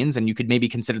this means, and you could maybe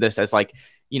consider this as like,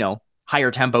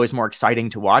 higher tempo is more exciting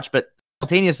to watch, but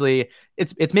simultaneously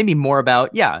it's maybe more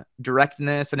about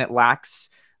directness, and it lacks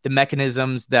the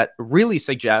mechanisms that really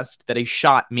suggest that a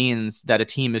shot means that a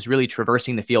team is really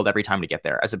traversing the field every time to get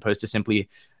there, as opposed to simply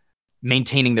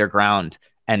maintaining their ground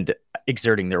and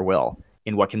exerting their will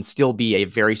in what can still be a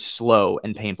very slow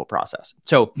and painful process.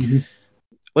 So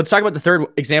let's talk about the third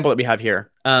example that we have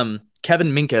here.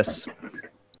 Kevin Minkus,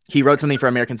 he wrote something for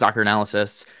American Soccer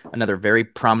Analysis, another very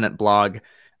prominent blog.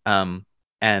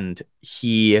 And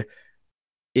he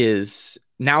is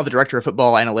now the director of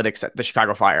football analytics at the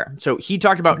Chicago Fire. So he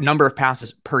talked about number of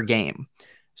passes per game.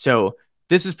 So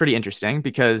this is pretty interesting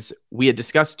because we had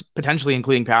discussed potentially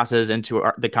including passes into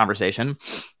the conversation.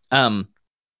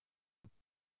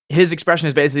 His expression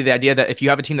is basically the idea that if you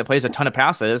have a team that plays a ton of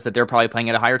passes, that they're probably playing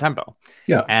at a higher tempo.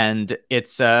 Yeah. And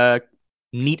it's a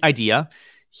neat idea.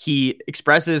 He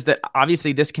expresses that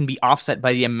obviously this can be offset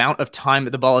by the amount of time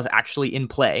that the ball is actually in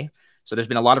play. So there's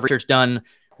been a lot of research done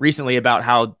recently about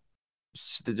how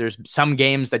there's some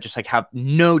games that just like have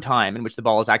no time in which the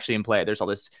ball is actually in play. There's all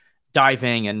this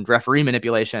diving and referee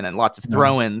manipulation and lots of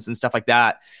throw-ins and stuff like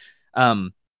that.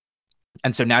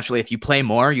 And so naturally, if you play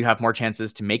more, you have more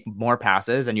chances to make more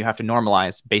passes, and you have to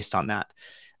normalize based on that.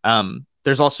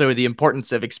 There's also the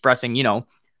importance of expressing,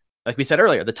 like we said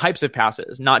earlier, the types of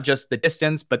passes, not just the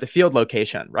distance, but the field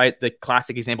location, right? The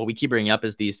classic example we keep bringing up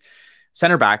is these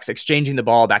center backs exchanging the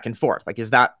ball back and forth. Like, is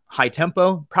that high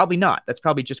tempo? Probably not. That's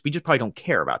probably we just probably don't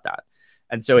care about that.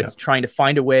 And so it's trying to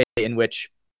find a way in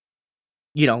which,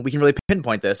 we can really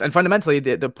pinpoint this. And fundamentally,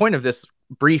 the point of this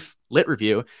brief lit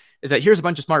review is that here's a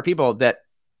bunch of smart people that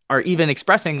are even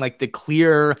expressing like the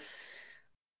clear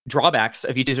drawbacks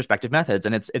of each of these respective methods.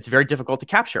 And it's very difficult to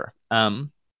capture.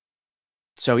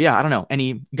 So yeah, I don't know.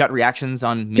 Any gut reactions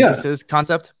on Minkus's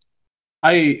concept?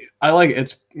 I like it.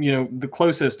 It's the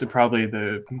closest to probably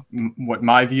what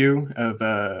my view of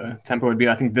tempo would be.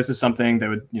 I think this is something that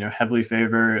would heavily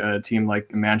favor a team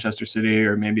like Manchester City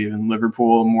or maybe even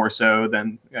Liverpool more so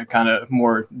than kind of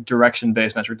more direction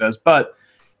based metric does. But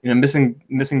missing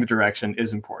the direction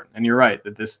is important. And you're right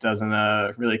that this doesn't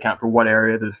really account for what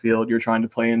area of the field you're trying to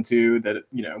play into, that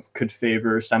could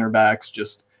favor center backs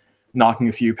just knocking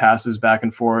a few passes back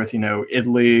and forth.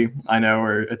 Italy, I know,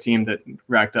 are a team that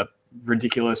racked up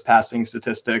ridiculous passing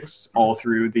statistics all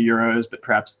through the Euros, but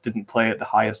perhaps didn't play at the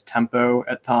highest tempo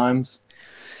at times.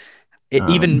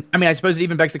 I suppose it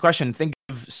even begs the question, think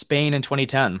of Spain in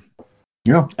 2010.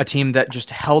 Yeah. A team that just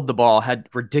held the ball, had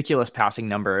ridiculous passing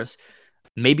numbers.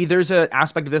 Maybe there's an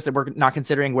aspect of this that we're not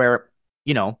considering where,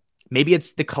 maybe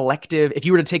it's the collective. If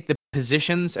you were to take the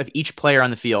positions of each player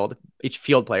on the field, each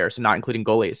field player, so not including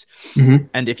goalies,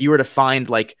 and if you were to find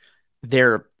like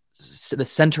the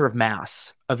center of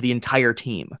mass of the entire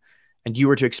team, and you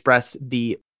were to express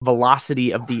the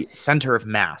velocity of the center of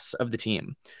mass of the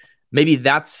team, maybe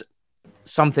that's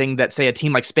something that, say, a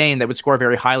team like Spain that would score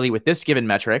very highly with this given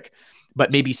metric,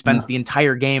 but maybe spends the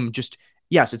entire game just,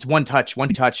 yes, it's one touch,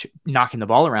 knocking the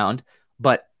ball around,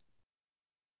 but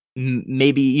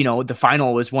maybe, the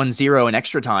final was 1-0 in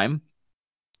extra time.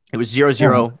 It was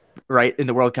 0-0, right, in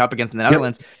the World Cup against the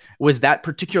Netherlands. Yep. Was that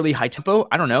particularly high tempo?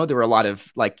 I don't know. There were a lot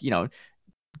of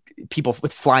people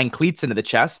with flying cleats into the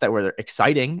chest that were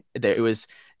exciting. It was,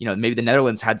 maybe the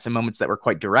Netherlands had some moments that were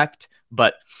quite direct,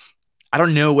 but I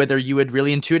don't know whether you would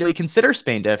really intuitively consider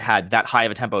Spain to have had that high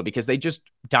of a tempo, because they just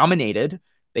dominated.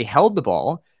 They held the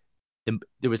ball.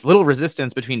 There was little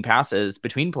resistance between passes,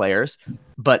 between players,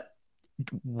 but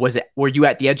were you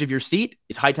at the edge of your seat?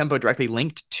 Is high tempo directly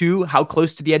linked to how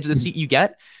close to the edge of the seat you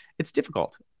get? It's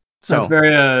difficult. So it's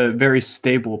very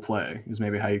stable play is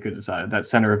maybe how you could decide. That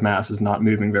center of mass is not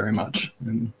moving very much.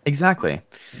 Exactly.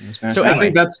 So anyway. I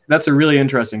think that's a really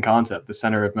interesting concept, the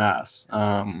center of mass.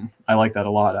 I like that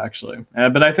a lot, actually.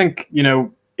 But I think,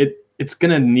 it's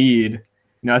going to need,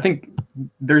 I think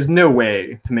there's no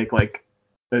way to make like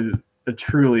a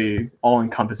truly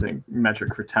all-encompassing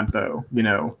metric for tempo,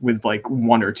 with like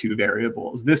one or two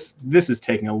variables. This is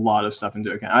taking a lot of stuff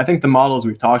into account. I think the models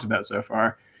we've talked about so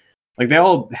far, like, they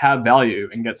all have value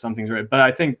and get some things right, but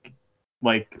I think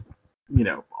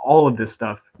all of this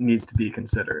stuff needs to be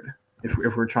considered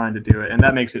if we're trying to do it, and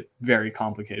that makes it very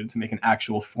complicated to make an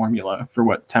actual formula for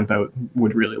what tempo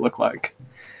would really look like.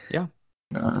 Yeah.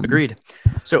 Agreed.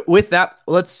 So with that,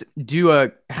 let's do a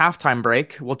halftime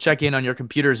break. We'll check in on your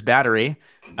computer's battery.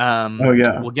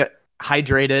 We'll get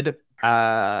hydrated,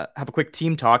 have a quick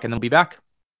team talk, and then we'll be back.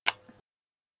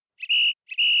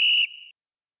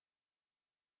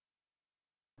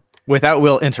 Without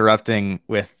Will interrupting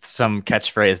with some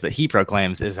catchphrase that he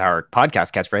proclaims is our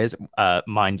podcast catchphrase,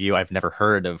 mind you, I've never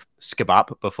heard of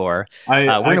skibop before. We're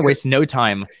going to waste no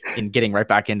time in getting right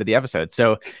back into the episode.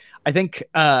 So I think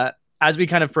as we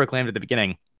kind of proclaimed at the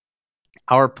beginning,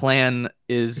 our plan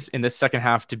is in this second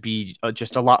half to be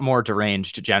just a lot more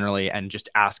deranged generally, and just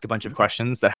ask a bunch of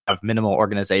questions that have minimal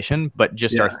organization, but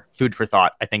just are food for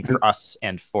thought, I think, for us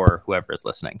and for whoever is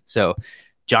listening. So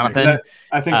Jonathan,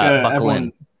 I think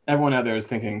everyone out there is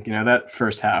thinking, that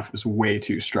first half was way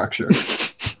too structured.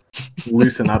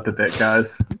 Loosen up a bit,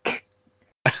 guys.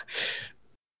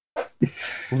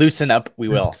 Loosen up, we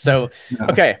will. So, No.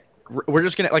 okay, we're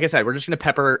just gonna, like I said, we're just gonna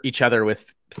pepper each other with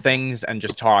things and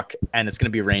just talk, and it's gonna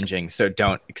be ranging. So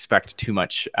don't expect too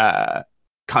much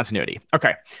continuity.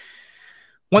 Okay.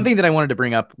 One thing that I wanted to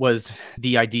bring up was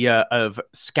the idea of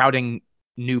scouting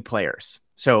new players.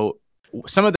 So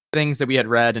some of the things that we had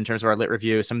read in terms of our lit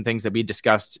review, some things that we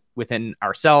discussed within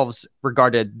ourselves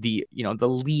regarded the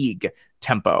league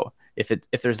tempo.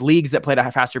 If there's leagues that play at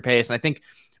a faster pace, and I think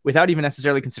without even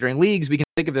necessarily considering leagues, we can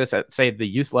think of this at, say, the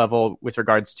youth level with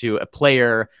regards to a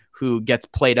player who gets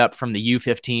played up from the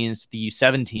U15s to the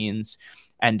U17s,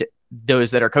 and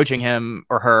those that are coaching him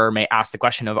or her may ask the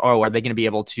question of, are they going to be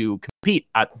able to compete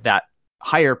at that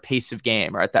higher pace of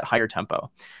game or at that higher tempo?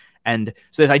 And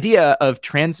so this idea of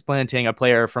transplanting a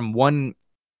player from one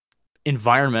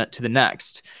environment to the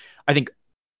next, I think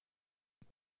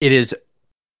it is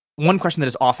one question that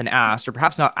is often asked, or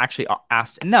perhaps not actually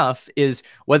asked enough, is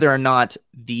whether or not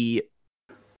that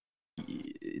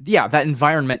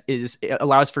environment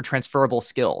allows for transferable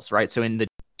skills, right? So in the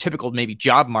typical maybe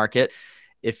job market,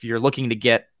 if you're looking to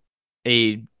get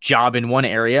a job in one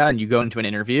area and you go into an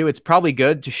interview, it's probably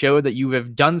good to show that you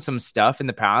have done some stuff in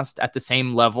the past at the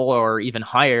same level or even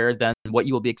higher than what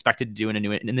you will be expected to do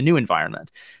in the new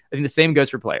environment. I think the same goes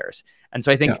for players. And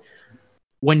so I think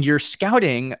when you're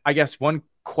scouting, I guess one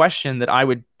question that I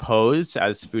would pose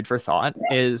as food for thought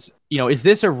is, is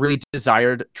this a really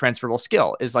desired transferable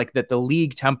skill? Is like that the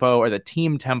league tempo or the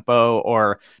team tempo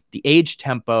or the age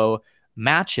tempo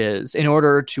matches in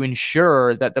order to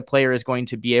ensure that the player is going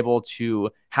to be able to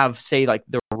have, say, like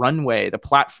the runway, the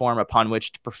platform upon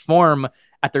which to perform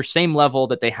at their same level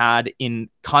that they had in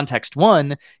context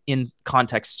 1 in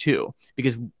context 2.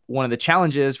 Because one of the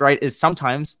challenges, right, is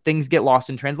sometimes things get lost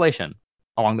in translation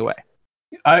along the way.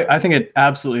 I think it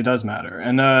absolutely does matter.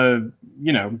 And,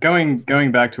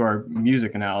 going back to our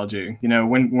music analogy,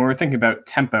 when we're thinking about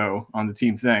tempo on the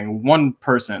team thing, one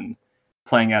person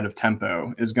playing out of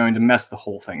tempo is going to mess the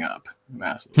whole thing up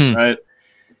massively, right?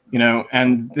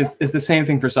 And this is the same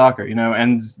thing for soccer,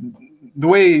 and the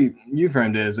way you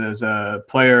framed it is as a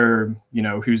player,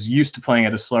 who's used to playing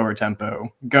at a slower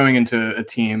tempo, going into a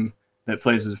team that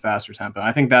plays at a faster tempo.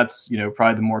 I think that's,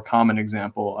 probably the more common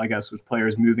example, I guess, with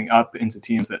players moving up into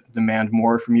teams that demand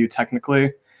more from you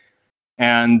technically.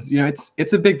 And,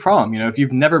 it's a big problem. If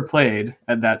you've never played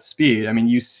at that speed, I mean,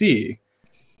 you see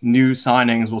new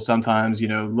signings will sometimes,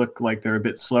 look like they're a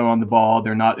bit slow on the ball.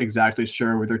 They're not exactly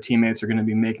sure where their teammates are going to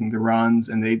be making the runs,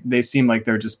 and they seem like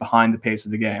they're just behind the pace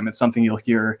of the game. It's something you'll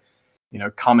hear,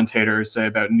 commentators say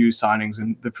about new signings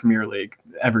in the Premier League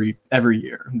every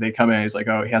year. They come in and he's like,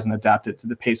 oh, he hasn't adapted to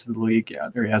the pace of the league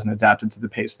yet, or he hasn't adapted to the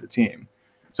pace of the team.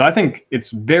 So I think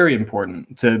it's very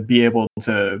important to be able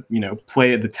to,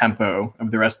 play at the tempo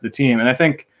of the rest of the team. And I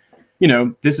think,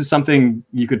 this is something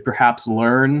you could perhaps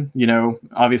learn.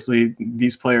 Obviously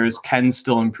these players can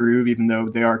still improve, even though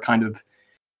they are kind of,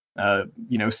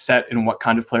 set in what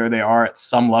kind of player they are at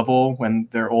some level when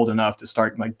they're old enough to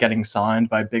start like getting signed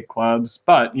by big clubs.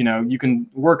 But, you can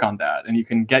work on that, and you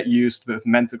can get used both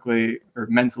mentally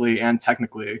and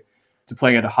technically to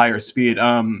playing at a higher speed.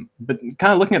 But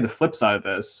kind of looking at the flip side of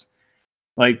this,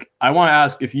 like, I want to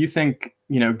ask if you think,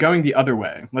 going the other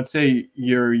way, let's say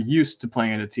you're used to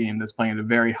playing at a team that's playing at a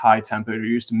very high tempo, you're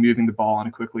used to moving the ball on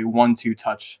a quickly 1-2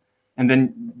 touch, and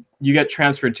then you get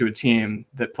transferred to a team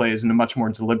that plays in a much more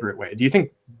deliberate way. Do you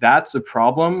think that's a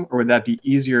problem, or would that be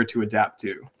easier to adapt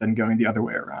to than going the other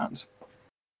way around?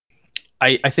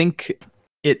 I think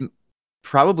it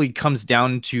probably comes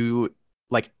down to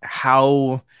like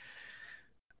how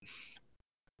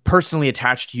personally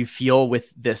attached you feel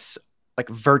with this like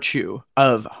virtue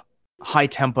of high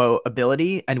tempo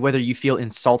ability, and whether you feel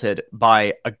insulted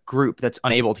by a group that's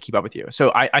unable to keep up with you.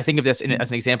 So I think of this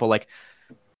as an example, like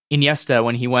Iniesta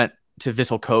when he went to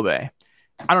Vissel Kobe.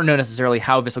 I don't know necessarily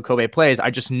how Vissel Kobe plays.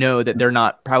 I just know that they're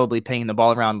not probably paying the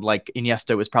ball around like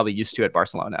Iniesta was probably used to at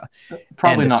Barcelona.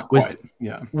 Probably not quite.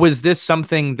 Was this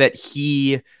something that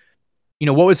he,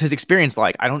 what was his experience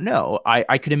like? I don't know.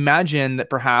 I could imagine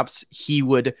that perhaps he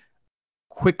would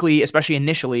quickly, especially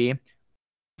initially,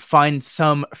 find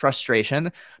some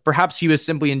frustration. Perhaps he was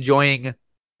simply enjoying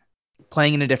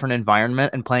playing in a different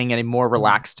environment and playing at a more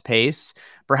relaxed pace.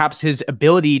 Perhaps his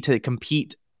ability to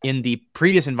compete in the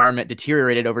previous environment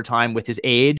deteriorated over time with his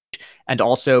age, and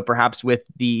also perhaps with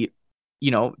the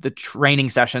training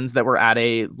sessions that were at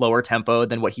a lower tempo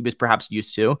than what he was perhaps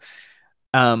used to.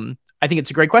 I think it's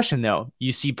a great question, though.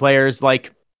 You see players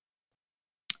like,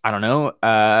 I don't know,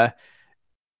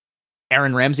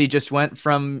 Aaron Ramsey just went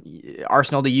from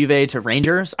Arsenal to Juve to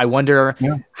Rangers. I wonder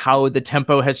how the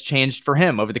tempo has changed for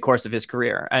him over the course of his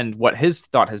career and what his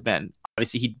thought has been.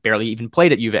 Obviously, he barely even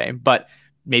played at Juve, but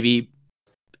maybe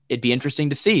it'd be interesting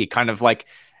to see kind of like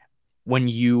when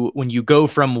you go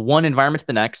from one environment to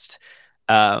the next.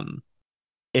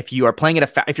 If you are playing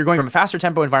at if you're going from a faster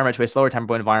tempo environment to a slower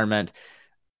tempo environment,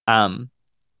 do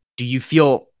you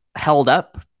feel held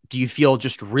up? Do you feel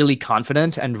just really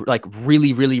confident and like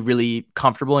really, really, really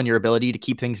comfortable in your ability to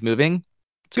keep things moving?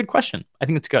 It's a good question. I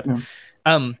think it's good.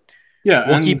 Go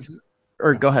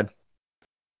ahead.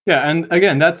 Yeah, and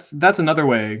again, that's another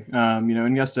way,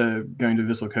 Iniesta going to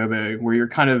Vissel Kobe, where you're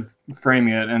kind of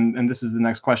framing it, and this is the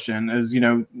next question, is,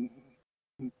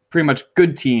 pretty much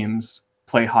good teams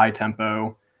play high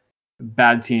tempo,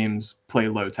 bad teams play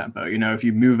low tempo. If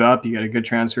you move up, you get a good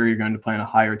transfer, you're going to play in a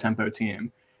higher tempo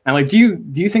team. And like, do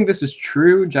you think this is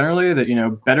true generally,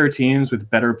 that, better teams with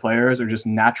better players are just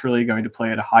naturally going to play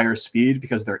at a higher speed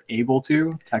because they're able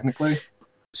to, technically?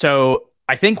 So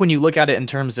I think when you look at it in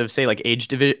terms of, say, like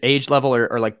age level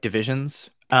or like divisions,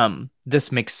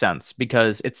 this makes sense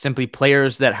because it's simply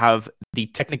players that have the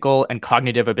technical and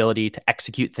cognitive ability to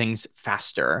execute things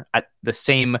faster at the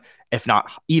same, if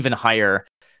not even higher,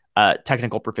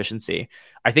 technical proficiency.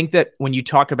 I think that when you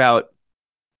talk about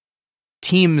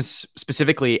teams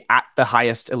specifically at the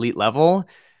highest elite level,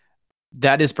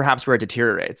 that is perhaps where it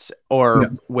deteriorates, or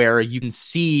where you can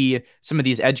see some of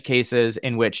these edge cases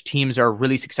in which teams are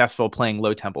really successful playing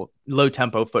low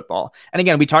tempo football. And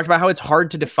again, we talked about how it's hard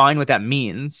to define what that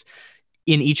means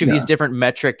in each of these different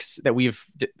metrics that we've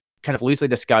kind of loosely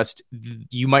discussed.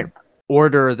 You might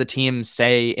order the teams,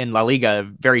 say, in La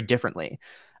Liga very differently.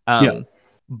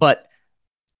 But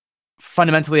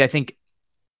fundamentally, I think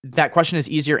that question is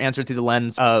easier answered through the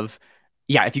lens of,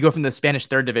 if you go from the Spanish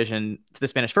third division to the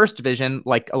Spanish first division,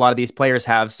 like a lot of these players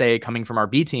have, say, coming from our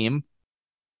B team,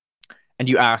 and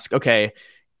you ask, okay,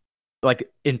 like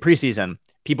in preseason,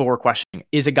 people were questioning,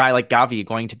 is a guy like Gavi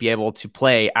going to be able to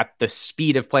play at the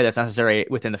speed of play that's necessary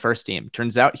within the first team?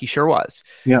 Turns out he sure was.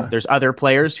 There's other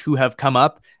players who have come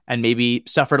up and maybe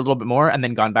suffered a little bit more and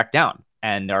then gone back down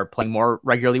and are playing more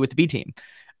regularly with the B team.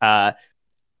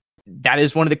 That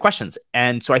is one of the questions.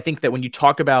 And so I think that when you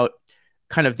talk about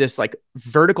kind of this like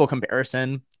vertical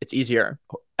comparison, it's easier.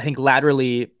 I think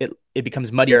laterally it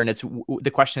becomes muddier, and it's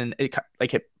the question, it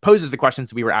poses the questions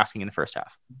that we were asking in the first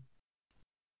half.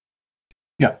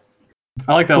 Yeah,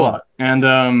 I like that a lot.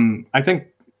 And I think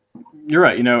you're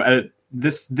right.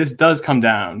 This does come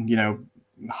down,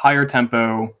 higher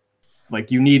tempo,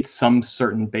 like you need some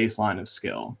certain baseline of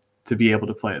skill to be able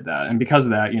to play at that. And because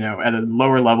of that, at a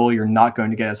lower level, you're not going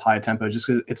to get as high a tempo just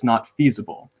because it's not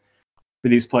feasible for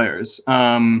these players.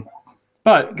 But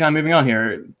kind of moving on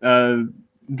here,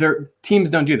 their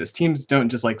teams don't do this. Teams don't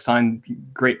just like sign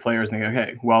great players and they go,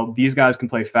 hey, well, these guys can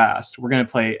play fast. We're going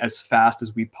to play as fast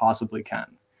as we possibly can.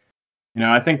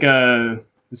 I think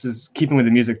this is keeping with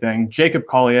the music thing. Jacob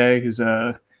Collier, who's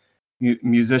a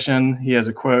musician, he has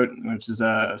a quote, which is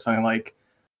something like,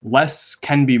 less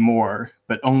can be more,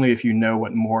 but only if you know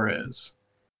what more is.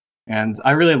 And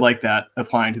I really like that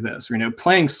applying to this.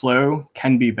 Playing slow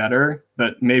can be better,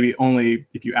 but maybe only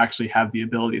if you actually have the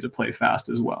ability to play fast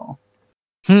as well.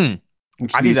 Which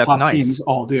I think that's top nice. Teams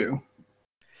all do.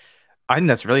 I think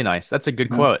that's really nice. That's a good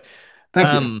quote.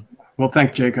 Thank you. Well,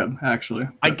 thank Jacob, actually.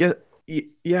 I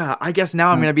guess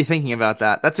now I'm going to be thinking about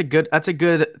that. That's a good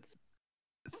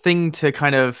thing to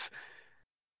kind of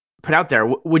put out there.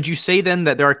 Would you say then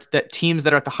that there are teams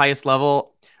that are at the highest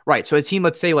level? Right. So a team,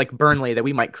 let's say like Burnley, that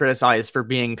we might criticize for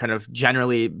being kind of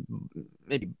generally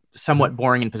maybe somewhat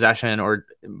boring in possession or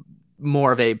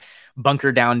more of a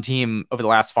bunker down team over the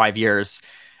last 5 years.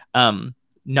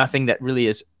 Nothing that really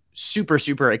is super,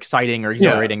 super exciting or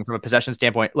exhilarating from a possession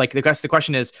standpoint. Like the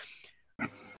question is,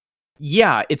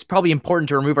 it's probably important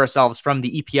to remove ourselves from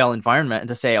the EPL environment and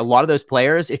to say a lot of those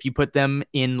players, if you put them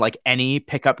in like any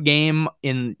pickup game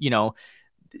in,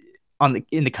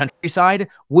 in the countryside,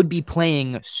 would be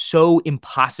playing so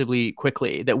impossibly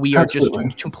quickly that we are just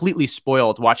completely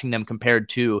spoiled watching them compared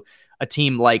to a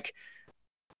team like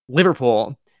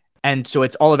Liverpool. And so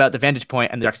it's all about the vantage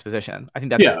point and the juxtaposition. I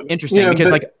think that's interesting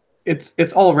because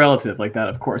it's all relative like that,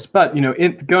 of course. But,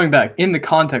 going back in the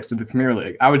context of the Premier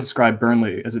League, I would describe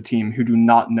Burnley as a team who do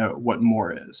not know what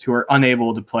more is, who are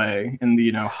unable to play in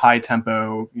the, high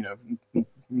tempo,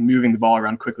 moving the ball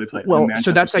around quickly play. Well,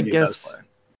 so that's, I guess,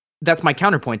 that's my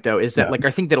counterpoint though, is that like,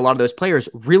 I think that a lot of those players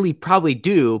really probably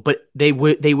do, but they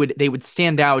would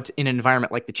stand out in an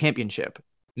environment like the Championship,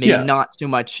 maybe not so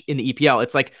much in the EPL.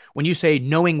 It's like when you say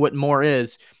knowing what more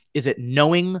is it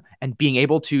knowing and being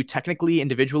able to technically,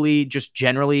 individually, just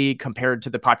generally compared to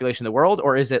the population of the world?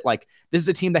 Or is it like, this is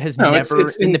a team that has never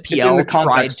in the PL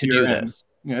tried to do this?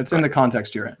 You know, it's in the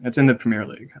context you're in. It's in the Premier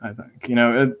League, I think. You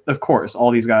know, of course,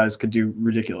 all these guys could do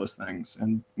ridiculous things,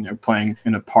 and you know, playing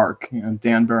in a park. You know,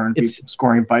 Dan Burn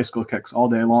scoring bicycle kicks all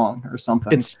day long or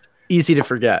something. It's easy to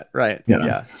forget, right?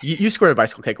 Yeah. You scored a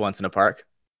bicycle kick once in a park.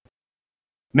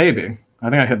 Maybe. I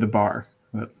think I hit the bar,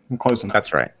 but I'm close enough.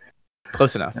 That's right.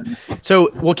 Close enough.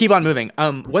 So we'll keep on moving.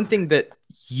 One thing that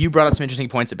you brought up some interesting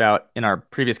points about in our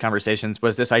previous conversations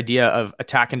was this idea of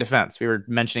attack and defense. We were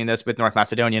mentioning this with North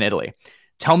Macedonia and Italy.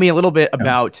 Tell me a little bit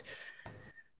about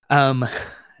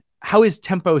how is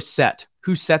tempo set?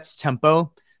 Who sets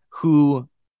tempo? Who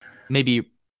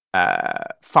maybe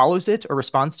follows it or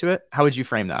responds to it? How would you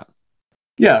frame that?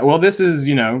 Yeah, well, this is,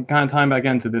 you know, kind of tying back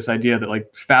into this idea that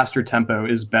like faster tempo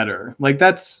is better. Like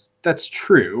that's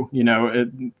true. You know,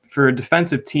 for a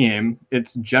defensive team,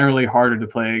 it's generally harder to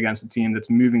play against a team that's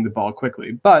moving the ball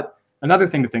quickly. But another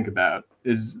thing to think about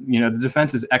is, you know, the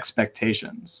defense's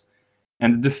expectations.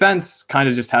 And the defense kind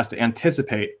of just has to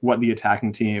anticipate what the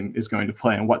attacking team is going to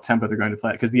play and what tempo they're going to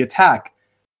play, because the attack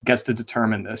gets to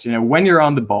determine this. You know, when you're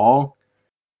on the ball,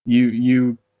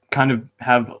 you kind of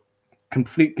have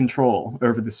complete control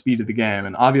over the speed of the game.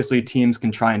 And obviously teams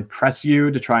can try and press you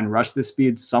to try and rush the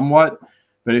speed somewhat.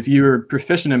 But if you're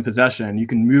proficient in possession, you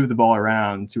can move the ball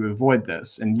around to avoid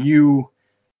this. And you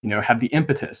know, have the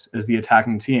impetus as the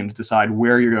attacking team to decide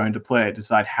where you're going to play,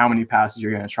 decide how many passes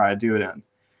you're going to try to do it in.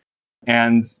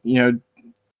 And, you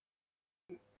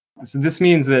know, so this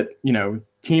means that, you know,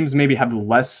 teams maybe have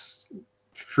less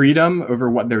freedom over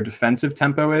what their defensive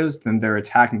tempo is than their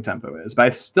attacking tempo is. But I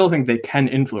still think they can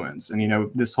influence. And, you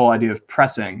know, this whole idea of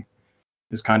pressing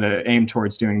is kind of aimed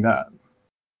towards doing that.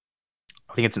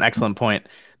 I think it's an excellent point.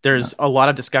 There's a lot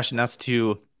of discussion as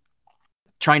to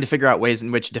trying to figure out ways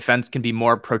in which defense can be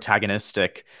more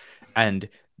protagonistic and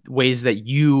ways that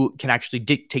you can actually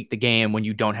dictate the game when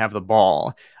you don't have the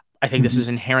ball. I think this is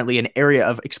inherently an area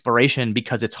of exploration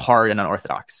because it's hard and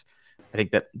unorthodox. I think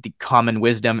that the common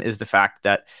wisdom is the fact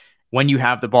that when you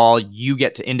have the ball, you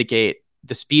get to indicate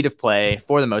the speed of play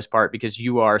for the most part because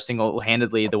you are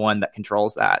single-handedly the one that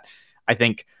controls that. I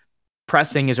think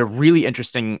pressing is a really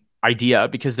interesting idea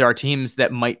because there are teams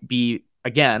that might be,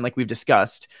 again, like we've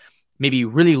discussed, maybe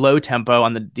really low tempo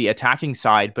on the attacking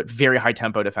side, but very high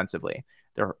tempo defensively.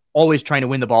 They're always trying to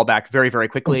win the ball back very, very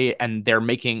quickly. And they're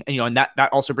making, you know, and that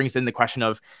also brings in the question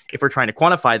of if we're trying to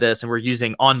quantify this and we're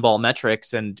using on-ball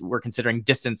metrics and we're considering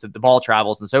distance that the ball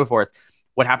travels and so forth,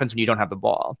 what happens when you don't have the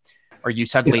ball? Are you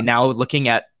suddenly now looking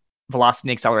at velocity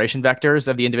and acceleration vectors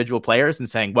of the individual players and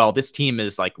saying, well, this team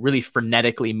is like really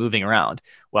frenetically moving around?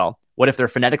 Well, what if they're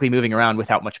frenetically moving around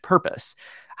without much purpose?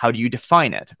 How do you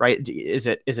define it, right? Is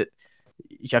it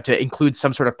you have to include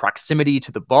some sort of proximity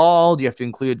to the ball? Do you have to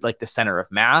include like the center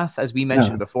of mass, as we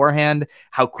mentioned beforehand?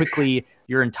 How quickly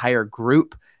your entire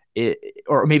group,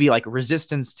 or maybe like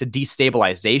resistance to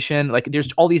destabilization? Like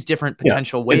there's all these different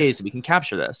potential ways that we can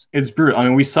capture this. It's brutal. I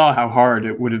mean, we saw how hard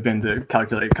it would have been to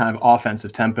calculate kind of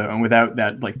offensive tempo, and without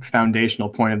that like foundational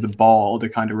point of the ball to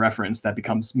kind of reference, that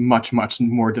becomes much, much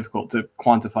more difficult to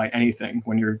quantify anything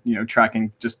when you're, you know,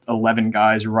 tracking just 11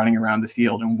 guys running around the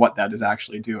field and what that is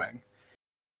actually doing.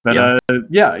 But I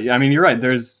mean, you're right.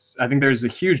 I think there's a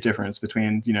huge difference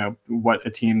between, you know, what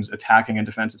a team's attacking and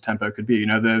defensive tempo could be. You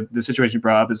know, the situation you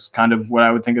brought up is kind of what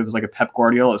I would think of as like a Pep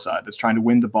Guardiola side that's trying to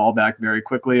win the ball back very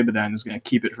quickly, but then is going to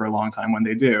keep it for a long time when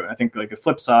they do. I think like a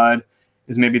flip side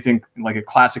is maybe think like a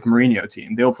classic Mourinho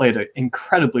team. They'll play at an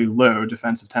incredibly low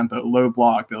defensive tempo, low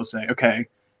block. They'll say, okay,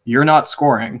 you're not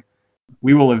scoring.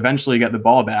 We will eventually get the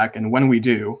ball back, and when we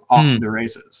do, off to the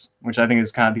races, which I think is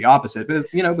kind of the opposite. But,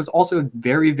 you know, it was also a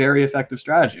very, very effective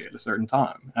strategy at a certain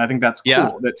time. And I think that's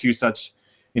cool that two such,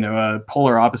 you know,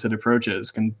 polar opposite approaches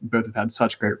can both have had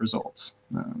such great results.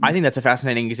 I think that's a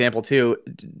fascinating example too.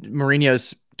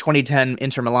 Mourinho's 2010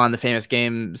 Inter Milan, the famous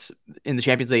games in the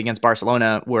Champions League against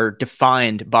Barcelona, were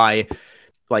defined by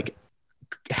like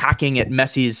hacking at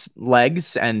Messi's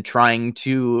legs and trying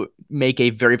to make a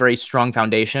very, very strong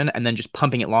foundation and then just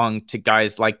pumping it long to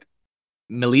guys like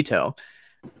Milito.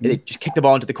 They just kick the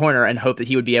ball into the corner and hope that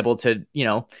he would be able to, you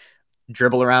know,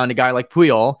 dribble around a guy like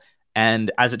Puyol. And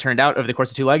as it turned out, over the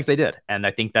course of two legs, they did. And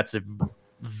I think that's a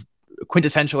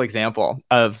quintessential example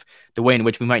of the way in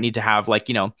which we might need to have, like,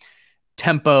 you know,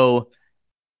 tempo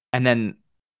and then,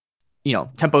 you know,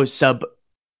 tempo sub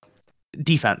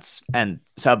defense and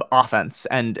sub offense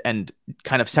and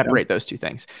kind of separate those two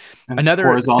things. And another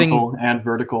horizontal and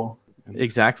vertical.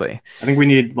 Exactly. I think we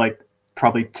need like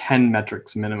probably 10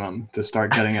 metrics minimum to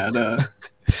start getting at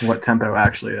what tempo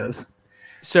actually is.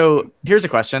 So here's a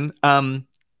question.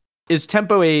 Is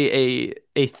tempo a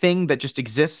a thing that just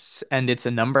exists and it's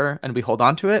a number and we hold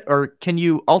on to it, or can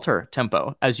you alter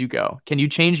tempo as you go? Can you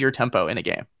change your tempo in a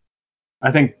game?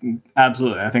 I think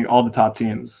absolutely. I think all the top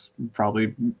teams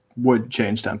probably would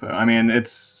change tempo. I mean,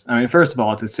 first of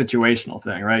all, it's a situational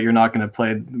thing, right? You're not going to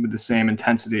play with the same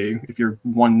intensity if you're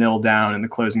 1-0 down in the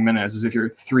closing minutes as if you're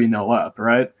 3-0 up,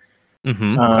 right?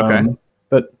 Okay.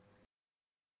 But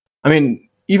I mean,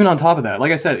 even on top of that,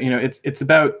 like I said, it's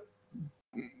about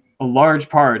a large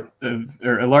part of,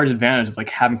 or a large advantage of like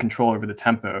having control over the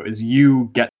tempo is you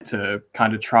get to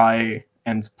kind of try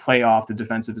and play off the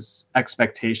defensive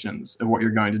expectations of what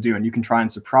you're going to do, and you can try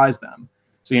and surprise them.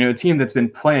 So, a team that's been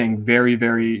playing very,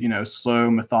 very, slow,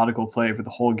 methodical play for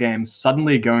the whole game,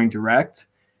 suddenly going direct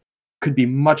could be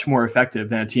much more effective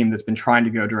than a team that's been trying to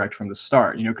go direct from the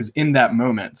start, because in that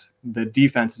moment, the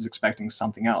defense is expecting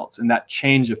something else, and that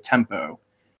change of tempo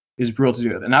is brutal to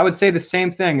do with. And I would say the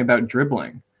same thing about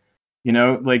dribbling.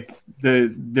 Like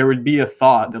there would be a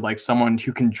thought that like someone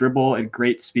who can dribble at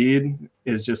great speed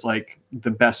is just like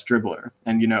the best dribbler.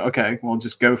 And, okay, well,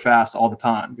 just go fast all the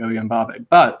time, go Mbappe.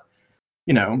 But,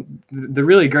 the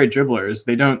really great dribblers,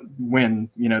 they don't win,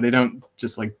 they don't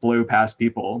just like blow past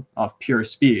people off pure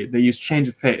speed. They use change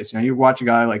of pace. You watch a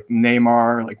guy like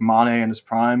Neymar, like Mane in his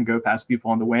prime, go past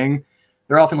people on the wing.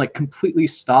 They're often like completely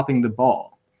stopping the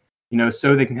ball,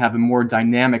 so they can have a more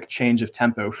dynamic change of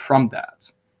tempo from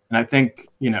that. And I think,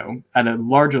 at a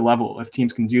larger level, if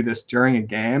teams can do this during a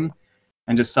game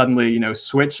and just suddenly,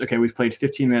 switch, okay, we've played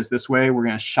 15 minutes this way, we're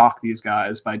going to shock these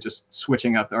guys by just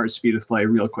switching up our speed of play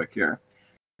real quick here.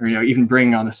 Or, even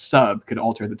bringing on a sub could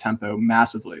alter the tempo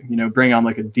massively. Bring on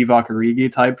like a Divock Origi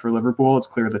type for Liverpool, it's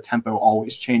clear the tempo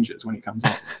always changes when he comes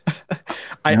on.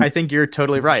 I think you're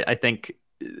totally right. I think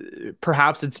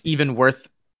perhaps it's even worth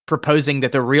proposing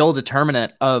that the real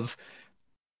determinant of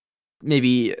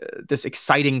maybe this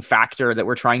exciting factor that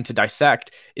we're trying to dissect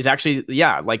is actually,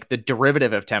 like the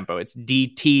derivative of tempo. It's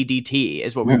dt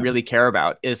is what we really care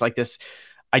about, is like this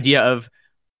idea of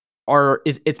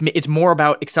it's more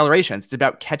about accelerations. It's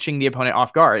about catching the opponent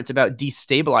off guard. It's about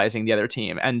destabilizing the other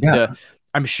team. And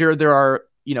I'm sure there are,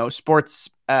 sports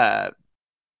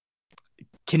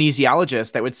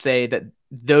kinesiologists that would say that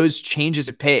those changes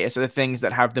of pace are the things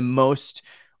that have the most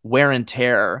wear and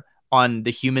tear on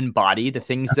the human body, the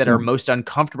things that are most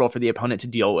uncomfortable for the opponent to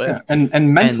deal with. Yeah.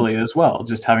 And mentally as well,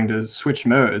 just having to switch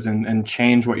modes and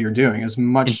change what you're doing is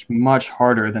much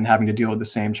harder than having to deal with the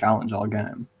same challenge all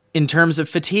game. In terms of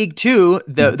fatigue too,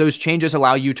 those changes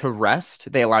allow you to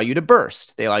rest. They allow you to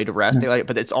burst. They allow you to rest.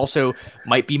 But it's also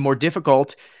might be more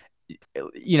difficult,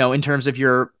 in terms of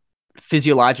your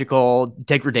physiological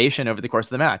degradation over the course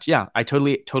of the match. Yeah, I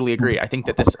totally agree. I think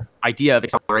that this idea of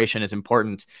acceleration is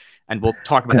important, and we'll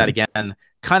talk about that again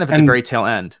kind of at the very tail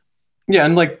end. Yeah,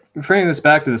 and like bringing this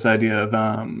back to this idea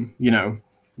of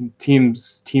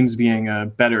teams being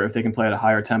better if they can play at a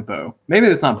higher tempo. Maybe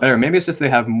it's not better. Maybe it's just they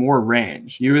have more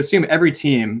range. You assume every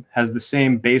team has the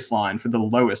same baseline for the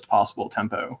lowest possible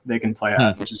tempo they can play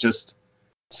at, which is just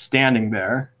standing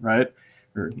there, right?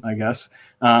 Or I guess.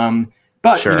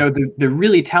 But sure. The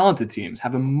really talented teams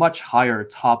have a much higher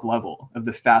top level of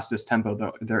the fastest tempo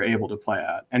that they're able to play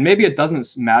at. And maybe it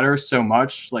doesn't matter so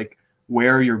much like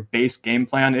where your base game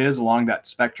plan is along that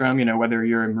spectrum, whether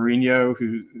you're a Mourinho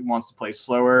who wants to play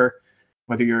slower,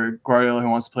 whether you're Guardiola who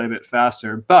wants to play a bit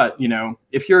faster. But,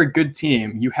 if you're a good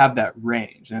team, you have that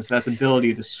range, and it's that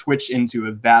ability to switch into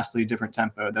a vastly different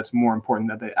tempo that's more important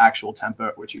than the actual tempo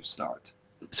at which you start.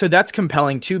 So that's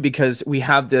compelling too, because we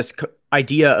have this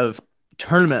idea of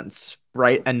tournaments,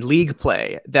 right, and league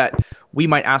play, that we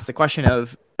might ask the question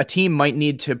of a team might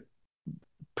need to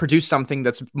produce something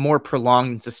that's more prolonged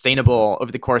and sustainable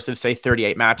over the course of, say,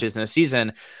 38 matches in a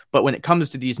season. But when it comes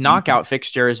to these knockout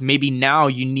fixtures, maybe now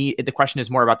the question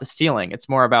is more about the ceiling. It's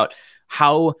more about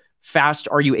how fast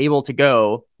are you able to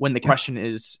go when the question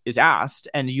is asked.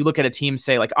 And you look at a team,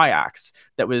 say, like Ajax,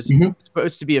 that was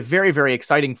supposed to be a very, very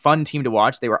exciting, fun team to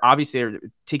watch. They were obviously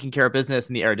taking care of business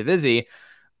in the Eredivisie.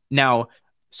 Now,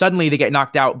 suddenly they get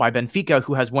knocked out by Benfica,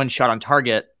 who has one shot on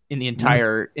target in the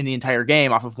entire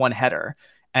game off of one header.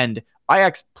 And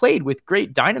Ajax played with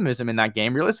great dynamism in that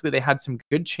game. Realistically, they had some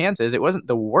good chances. It wasn't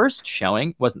the worst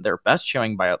showing, wasn't their best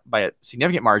showing by a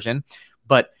significant margin,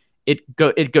 but it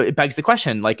begs the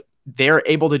question, like, they're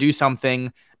able to do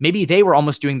something. Maybe they were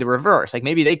almost doing the reverse. Like,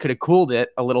 maybe they could have cooled it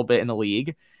a little bit in the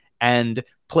league and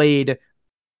played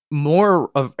more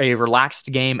of a relaxed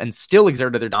game and still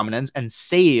exerted their dominance and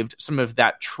saved some of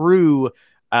that true,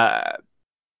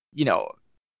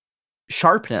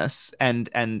 sharpness and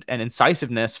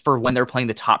incisiveness for when they're playing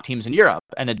the top teams in Europe.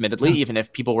 And admittedly, even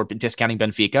if people were discounting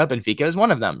Benfica is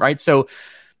one of them, right? So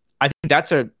I think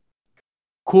that's a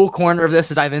cool corner of this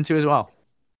to dive into as well.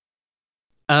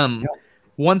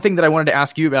 One thing that I wanted to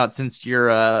ask you about, since you're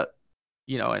an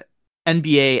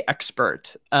NBA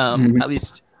expert, at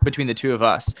least between the two of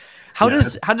us, how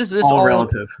does this all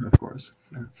relative, of course?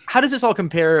 How does this all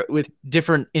compare with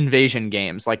different invasion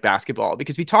games like basketball?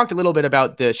 Because we talked a little bit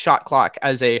about the shot clock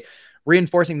as a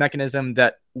reinforcing mechanism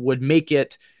that would make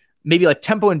it maybe like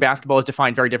tempo in basketball is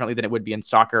defined very differently than it would be in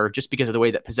soccer, just because of the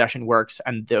way that possession works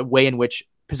and the way in which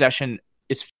possession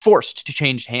is forced to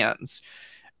change hands.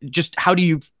 Just how do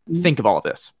you think of all of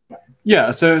this?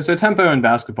 Yeah, so tempo in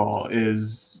basketball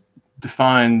is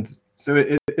defined. So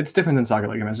it's different than soccer,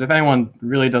 like I mentioned. If anyone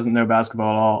really doesn't know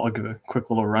basketball at all, I'll give a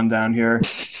quick little rundown here.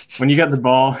 When you get the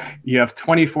ball, you have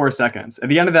 24 seconds. At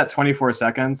the end of that 24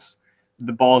 seconds,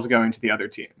 the ball is going to the other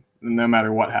team, no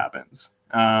matter what happens.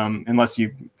 Not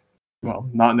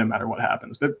no matter what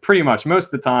happens, but pretty much most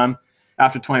of the time,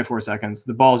 after 24 seconds,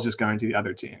 the ball is just going to the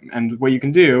other team. And what you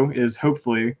can do is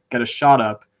hopefully get a shot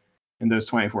up in those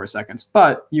 24 seconds.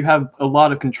 But you have a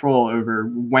lot of control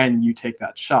over when you take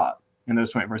that shot in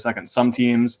those 24 seconds. Some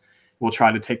teams will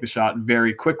try to take the shot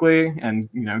very quickly and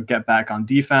get back on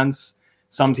defense.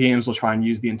 Some teams will try and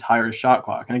use the entire shot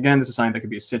clock. And again, this is something that could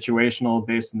be situational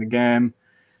based in the game.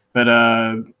 But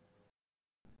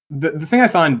the thing I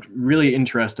find really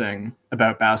interesting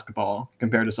about basketball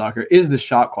compared to soccer is the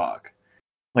shot clock,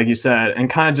 like you said, and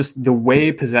kind of just the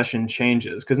way possession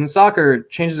changes. Because in soccer,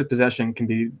 changes of possession can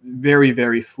be very,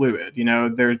 very fluid.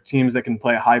 There are teams that can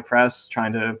play a high press,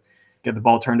 trying to get the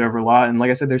ball turned over a lot. And like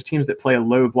I said, there's teams that play a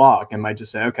low block and might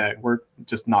just say, okay, we're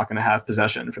just not going to have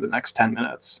possession for the next 10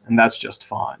 minutes. And that's just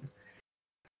fine.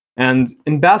 And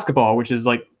in basketball, which is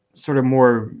like sort of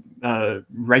more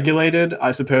regulated, I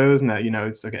suppose, and that,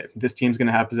 it's okay, this team's going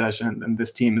to have possession and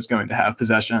this team is going to have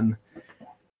possession,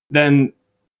 then,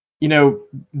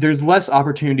 there's less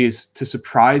opportunities to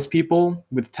surprise people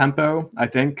with tempo, I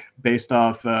think, based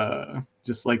off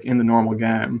just like in the normal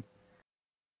game.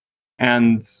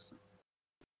 And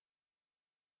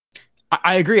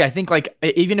I agree. I think like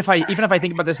even if I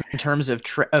think about this in terms of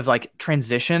like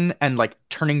transition and like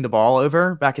turning the ball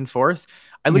over back and forth,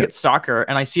 I look at soccer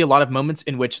and I see a lot of moments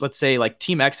in which, let's say, like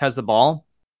Team X has the ball,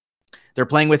 they're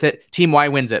playing with it, Team Y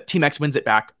wins it, Team X wins it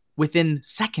back within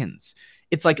seconds.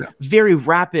 It's like very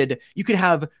rapid. You could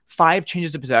have 5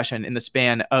 changes of possession in the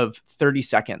span of 30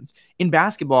 seconds. In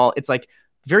basketball, it's like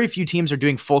very few teams are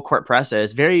doing full court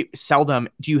presses. Very seldom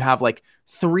do you have like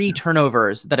 3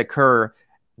 turnovers that occur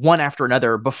one after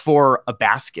another before a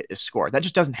basket is scored. That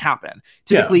just doesn't happen.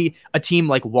 Typically, a team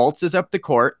like waltzes up the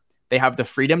court. They have the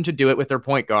freedom to do it with their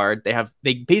point guard.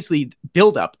 They basically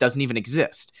build up doesn't even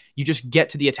exist. You just get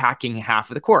to the attacking half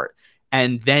of the court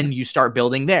and then you start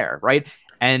building there, right?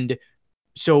 And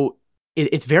so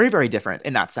it's very, very different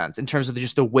in that sense, in terms of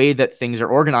just the way that things are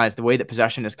organized, the way that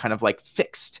possession is kind of like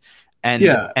fixed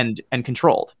and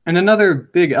controlled. And another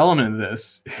big element of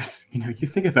this is, you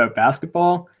think about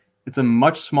basketball, it's a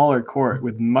much smaller court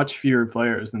with much fewer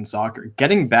players than soccer.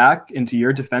 Getting back into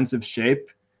your defensive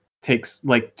shape takes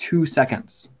like 2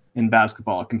 seconds in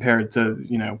basketball compared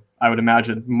to, I would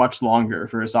imagine much longer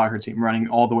for a soccer team running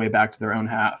all the way back to their own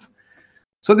half.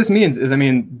 So what this means is,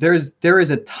 there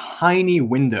is a tiny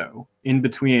window in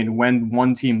between when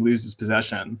one team loses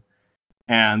possession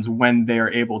and when they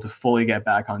are able to fully get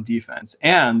back on defense.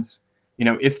 And,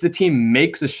 if the team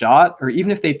makes a shot, or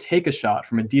even if they take a shot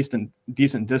from a decent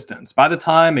distance, by the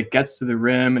time it gets to the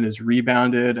rim and is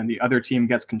rebounded and the other team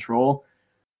gets control,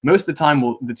 most of the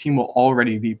time the team will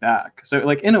already be back. So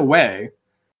like in a way,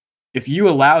 if you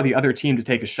allow the other team to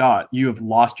take a shot, you have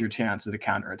lost your chance at a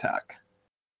counterattack,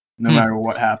 no matter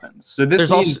what happens. So this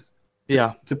means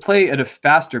to play at a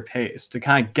faster pace, to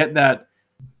kind of get that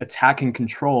attacking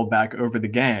control back over the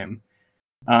game.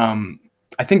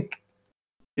 I think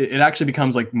it actually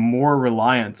becomes like more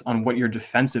reliant on what your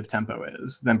defensive tempo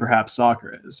is than perhaps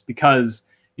soccer is, because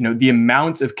the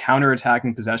amount of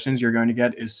counterattacking possessions you're going to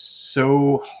get is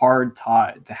so hard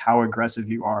tied to how aggressive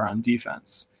you are on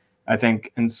defense. I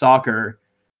think in soccer,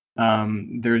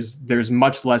 there's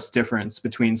much less difference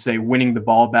between, say, winning the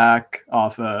ball back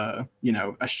off a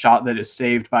shot that is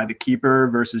saved by the keeper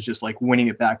versus just like winning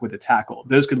it back with a tackle.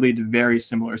 Those could lead to very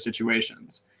similar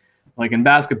situations. Like in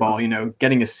basketball,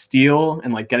 getting a steal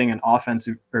and like getting an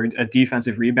offensive or a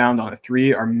defensive rebound on a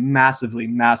 3 are massively,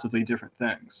 massively different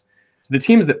things. So the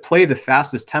teams that play the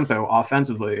fastest tempo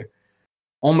offensively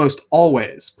almost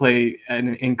always play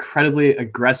an incredibly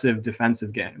aggressive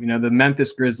defensive game. The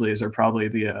Memphis Grizzlies are probably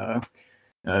the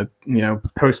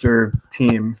poster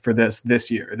team for this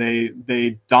year.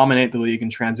 They dominate the league in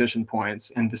transition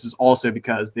points, and this is also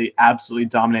because they absolutely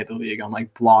dominate the league on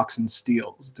like blocks and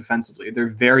steals defensively. They're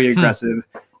very aggressive.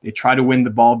 They try to win the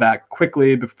ball back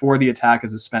quickly before the attack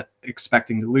is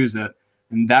expecting to lose it,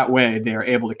 and that way they are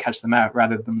able to catch them out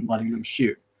rather than letting them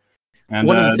shoot. And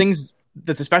one of the things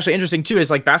that's especially interesting too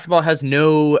is like basketball has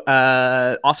no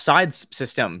offsides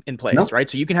system in place, Nope. right?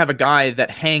 So you can have a guy that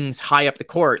hangs high up the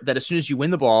court that as soon as you win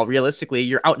the ball, realistically,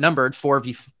 you're outnumbered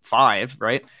 4v5,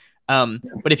 right?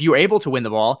 But if you're able to win the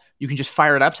ball, you can just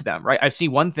fire it up to them, right? I've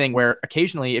seen one thing where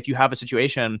occasionally if you have a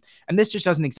situation, and this just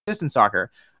doesn't exist in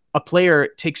soccer, a player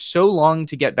takes so long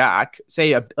to get back,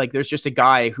 say like there's just a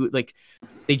guy who like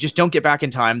they just don't get back in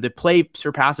time. The play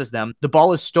surpasses them. The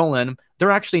ball is stolen.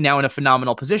 They're actually now in a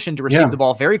phenomenal position to receive the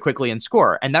ball very quickly and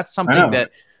score. And that's something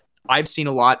that I've seen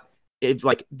a lot. If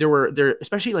like there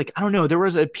especially like, I don't know, there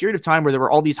was a period of time where there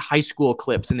were all these high school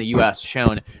clips in the US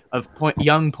shown of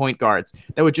young point guards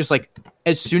that would just like,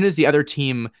 as soon as the other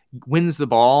team wins the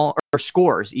ball or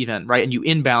scores even, right, and you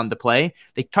inbound the play,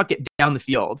 they tuck it down the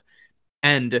field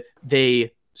and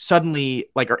they suddenly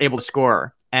like are able to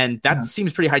score. And that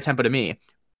seems pretty high tempo to me.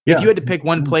 Yeah. If you had to pick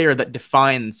one player that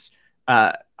defines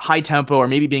high tempo or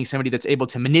maybe being somebody that's able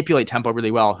to manipulate tempo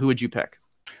really well, who would you pick?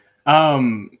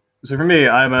 So for me,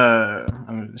 I'm a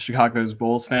Chicago's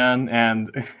Bulls fan,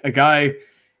 and a guy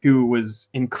who was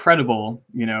incredible,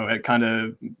 at kind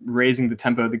of raising the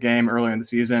tempo of the game earlier in the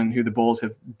season, who the Bulls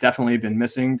have definitely been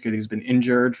missing because he's been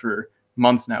injured for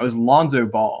months now, is Lonzo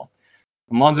Ball.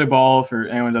 And Lonzo Ball, for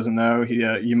anyone who doesn't know,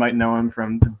 you might know him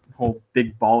from the whole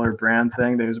big baller brand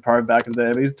thing that he was a part of back in the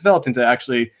day, but he's developed into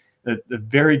actually a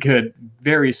very good,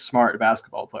 very smart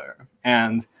basketball player.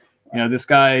 And this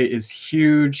guy is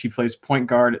huge. He plays point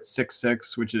guard at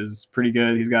 6'6", which is pretty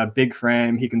good. He's got a big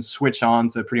frame. He can switch on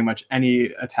to pretty much any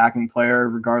attacking player,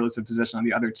 regardless of position on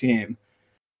the other team.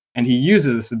 And he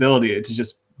uses this ability to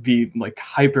just be like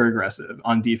hyper aggressive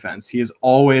on defense. He is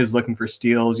always looking for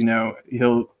steals.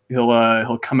 He'll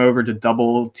come over to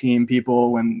double team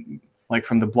people when like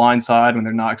from the blind side when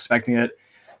they're not expecting it.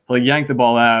 He'll yank the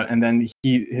ball out, and then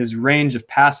his range of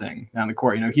passing down the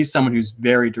court. He's someone who's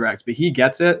very direct, but he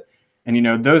gets it.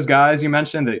 And, those guys you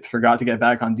mentioned that forgot to get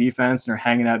back on defense and are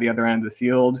hanging out the other end of the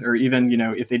field, or even,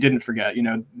 if they didn't forget,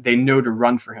 they know to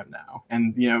run for him now.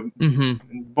 And,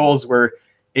 Bulls were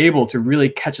able to really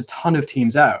catch a ton of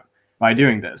teams out by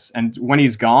doing this. And when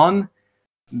he's gone,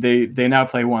 they now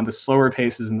play one of the slower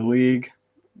paces in the league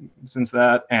since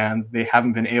that, and they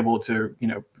haven't been able to,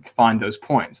 find those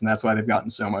points. And that's why they've gotten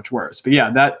so much worse. But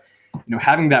yeah, that,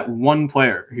 having that one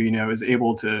player who, is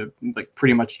able to like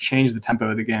pretty much change the tempo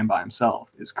of the game by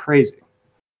himself is crazy.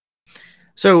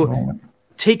 So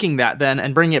taking that then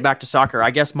and bringing it back to soccer, I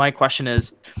guess my question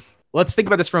is, let's think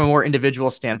about this from a more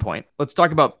individual standpoint. Let's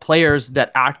talk about players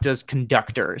that act as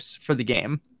conductors for the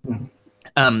game.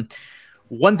 Mm-hmm.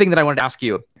 One thing that I wanted to ask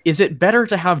you, is it better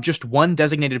to have just one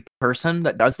designated person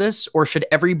that does this, or should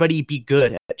everybody be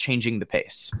good at changing the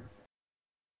pace?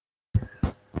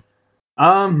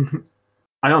 I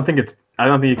don't think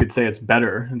you could say it's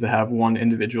better to have one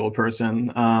individual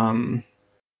person.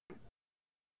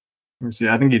 Let's see,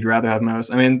 I think you'd rather have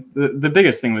most. I mean, the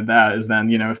biggest thing with that is then,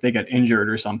 if they get injured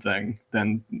or something,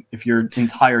 then if your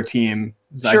entire team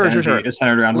is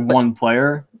centered around one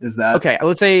player, is that... Okay,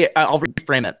 let's say, I'll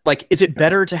reframe it. Like, is it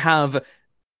better to have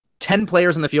 10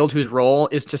 players in the field whose role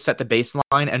is to set the baseline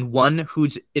and one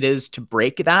whose it is to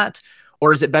break that?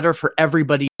 Or is it better for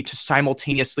everybody to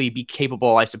simultaneously be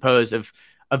capable, I suppose, of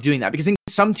doing that? Because in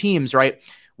some teams, right,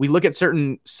 we look at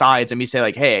certain sides and we say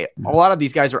like, hey, a lot of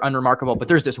these guys are unremarkable, but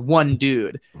there's this one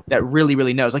dude that really,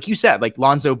 really knows. Like you said, like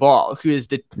Lonzo Ball, who's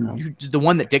the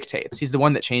one that dictates. He's the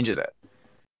one that changes it.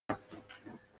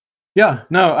 Yeah,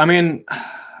 no, I mean,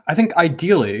 I think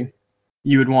ideally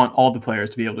you would want all the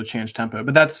players to be able to change tempo,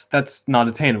 but that's not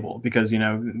attainable because,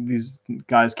 these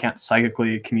guys can't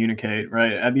psychically communicate,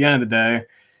 right? At the end of the day,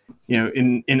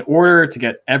 in order to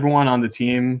get everyone on the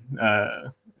team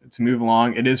to move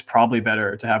along, it is probably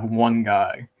better to have one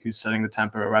guy who's setting the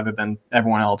tempo rather than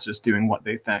everyone else just doing what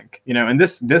they think, and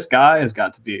this guy has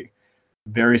got to be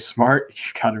very smart.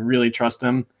 You've got to really trust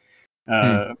him.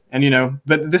 And,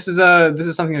 but this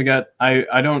is something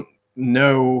I don't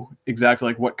know exactly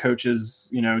like what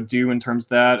coaches, do in terms of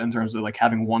that, in terms of like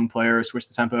having one player switch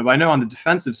the tempo. But I know on the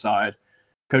defensive side,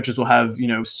 coaches will have,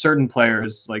 certain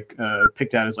players like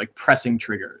picked out as like pressing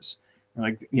triggers.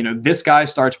 Like, this guy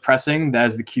starts pressing, that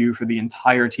is the cue for the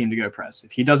entire team to go press.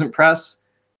 If he doesn't press,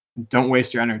 don't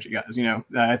waste your energy, guys.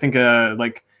 I think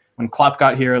like when Klopp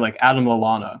got here, like Adam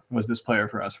Lallana was this player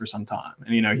for us for some time,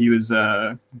 and he was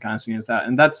kind of seen as that,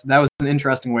 and that was an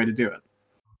interesting way to do it.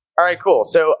 All right, cool.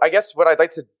 So I guess what I'd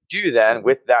like to do then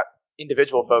with that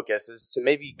individual focus is to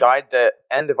maybe guide the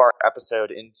end of our episode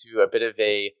into a bit of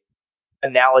a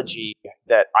analogy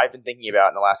that I've been thinking about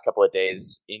in the last couple of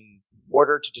days in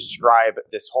order to describe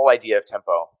this whole idea of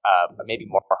tempo, maybe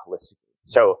more holistically.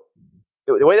 So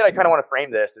the way that I kind of want to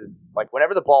frame this is like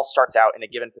whenever the ball starts out in a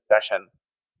given possession,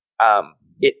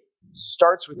 it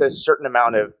starts with a certain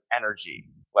amount of energy,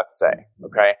 let's say,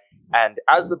 okay? And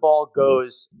as the ball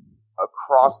goes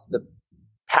across the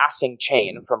passing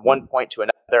chain from one point to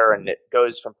another, and it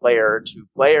goes from player to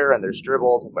player, and there's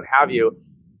dribbles and what have you,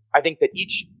 I think that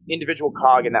each individual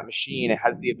cog in that machine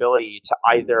has the ability to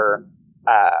either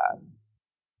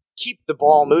keep the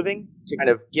ball moving to kind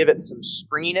of give it some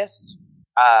springiness,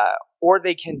 or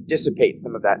they can dissipate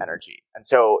some of that energy. And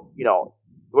so,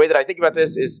 the way that I think about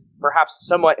this is perhaps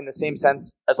somewhat in the same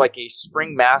sense as like a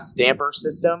spring mass damper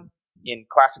system in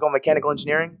classical mechanical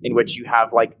engineering, in which you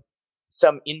have like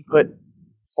some input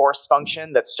force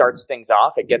function that starts things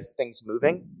off, it gets things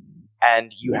moving,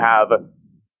 and you have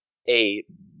a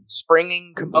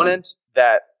springing component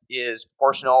that is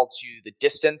proportional to the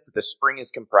distance that the spring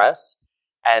is compressed.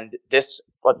 And this,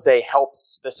 let's say,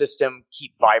 helps the system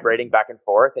keep vibrating back and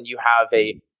forth. And you have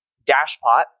a dash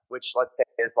pot, which let's say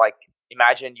is like,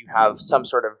 imagine you have some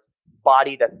sort of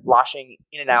body that's sloshing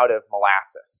in and out of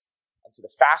molasses. And so the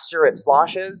faster it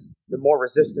sloshes, the more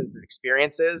resistance it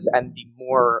experiences and the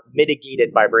more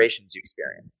mitigated vibrations you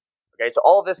experience. Okay, so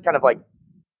all of this kind of like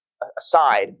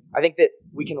aside, I think that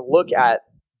we can look at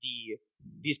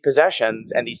these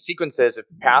possessions and these sequences of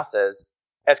passes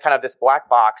as kind of this black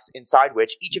box inside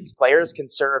which each of these players can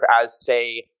serve as,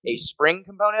 say, a spring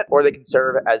component, or they can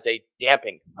serve as a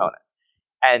damping component.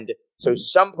 And so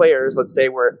some players, let's say,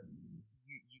 where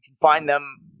you can find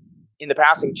them in the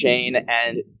passing chain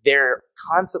and they're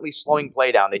constantly slowing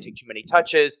play down. They take too many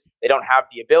touches. They don't have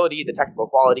the ability, the technical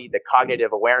quality, the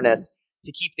cognitive awareness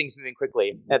to keep things moving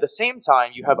quickly. And at the same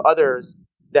time, you have others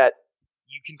that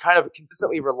you can kind of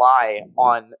consistently rely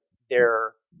on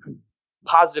their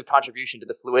positive contribution to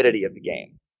the fluidity of the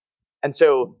game. And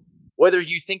so whether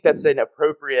you think that's an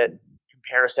appropriate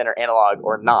comparison or analog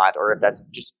or not, or if that's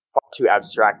just far too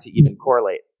abstract to even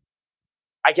correlate,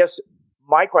 I guess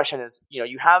my question is,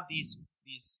 you have these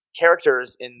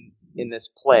characters in this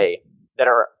play that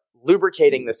are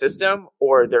lubricating the system,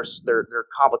 or they're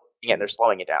complicating it and they're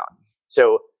slowing it down.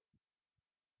 So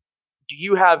do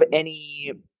you have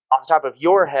any, off the top of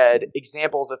your head,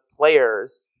 examples of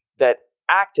players that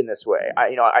act in this way?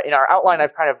 In our outline,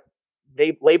 I've kind of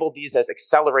labeled these as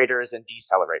accelerators and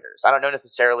decelerators. I don't know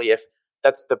necessarily if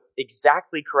that's the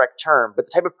exactly correct term, but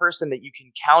the type of person that you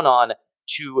can count on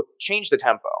to change the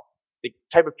tempo, the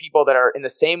type of people that are in the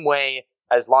same way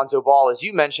as Lonzo Ball, as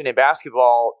you mentioned in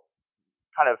basketball,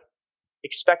 kind of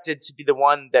expected to be the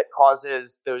one that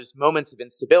causes those moments of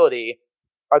instability.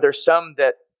 Are there some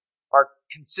that are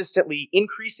consistently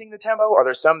increasing the tempo? Are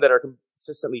there some that are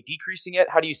consistently decreasing it?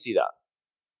 How do you see that?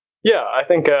 Yeah, I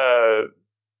think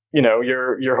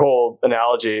your whole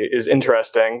analogy is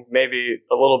interesting. Maybe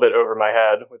a little bit over my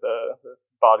head with the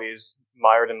bodies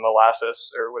mired in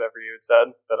molasses or whatever you had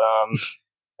said, but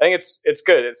I think it's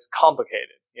good. It's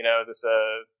complicated.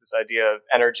 This idea of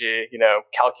energy.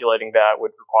 Calculating that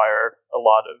would require a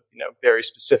lot of very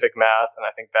specific math, and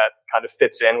I think that kind of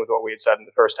fits in with what we had said in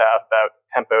the first half about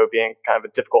tempo being kind of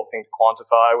a difficult thing to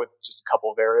quantify with just a couple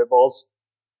of variables.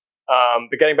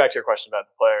 But getting back to your question about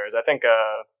the players, I think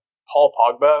Paul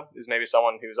Pogba is maybe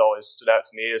someone who's always stood out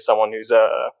to me as someone who's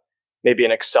maybe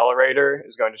an accelerator,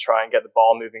 is going to try and get the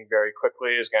ball moving very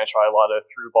quickly, is going to try a lot of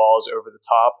through balls over the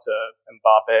top to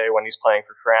Mbappe when he's playing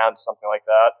for France, something like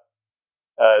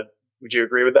that. Would you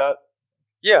agree with that?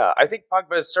 Yeah, I think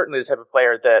Pogba is certainly the type of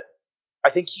player that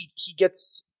I think he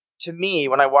gets, to me,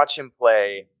 when I watch him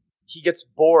play, he gets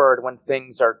bored when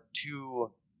things are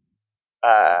too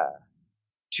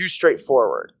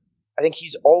straightforward. I think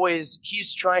he's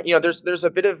trying, there's a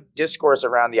bit of discourse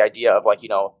around the idea of like,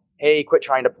 hey, quit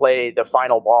trying to play the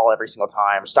final ball every single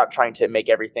time. Stop trying to make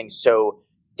everything so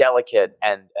delicate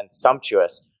and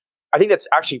sumptuous. I think that's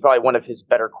actually probably one of his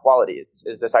better qualities,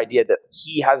 is this idea that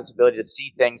he has this ability to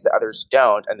see things that others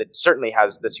don't, and that certainly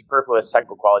has the superfluous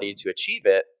technical quality to achieve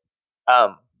it.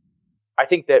 I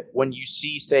think that when you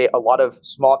see, say, a lot of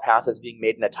small passes being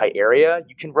made in a tight area,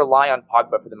 you can rely on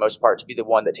Pogba for the most part to be the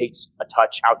one that takes a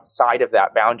touch outside of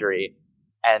that boundary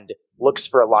and looks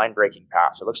for a line-breaking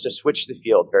pass or looks to switch the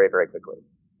field very, very quickly.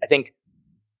 I think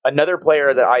another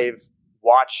player that I've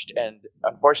watched and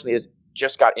unfortunately has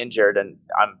just got injured, and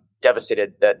I'm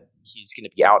devastated that he's going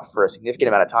to be out for a significant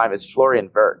amount of time, is Florian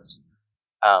Wirtz.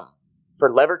 For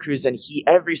Leverkusen,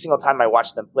 every single time I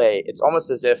watch them play, it's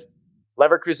almost as if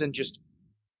Leverkusen just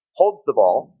holds the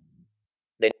ball,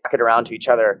 they knock it around to each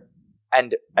other,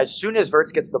 and as soon as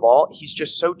Wirtz gets the ball, he's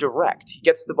just so direct. He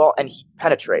gets the ball and he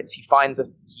penetrates. He finds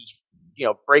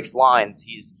breaks lines.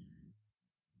 He's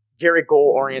very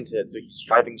goal oriented, so he's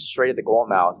driving straight at the goal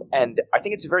mouth. And I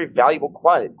think it's a very valuable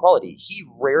quality. He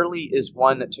rarely is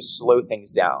one to slow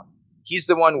things down. He's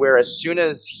the one where as soon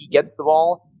as he gets the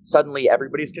ball, suddenly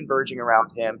everybody's converging around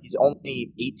him. He's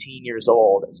only 18 years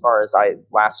old, as far as I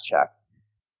last checked,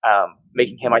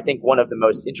 making him, I think, one of the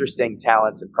most interesting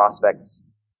talents and prospects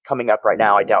coming up right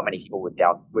now. I doubt many people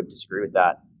would disagree with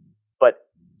that. But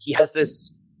he has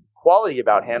this quality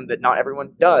about him that not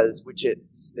everyone does, which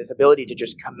is this ability to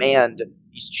just command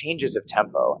these changes of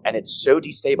tempo. And it's so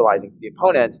destabilizing for the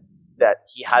opponent that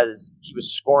he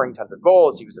was scoring tons of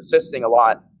goals, he was assisting a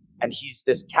lot, and he's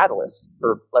this catalyst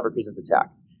for Leverkusen's attack.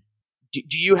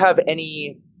 Do you have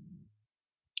any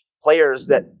players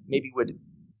that maybe would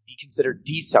be considered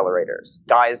decelerators?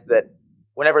 Guys that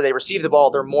whenever they receive the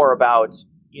ball, they're more about,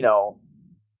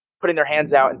 putting their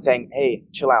hands out and saying, hey,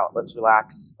 chill out, let's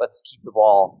relax, let's keep the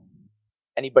ball.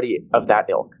 Anybody of that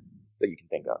ilk that you can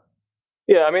think of?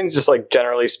 Yeah, I mean, just like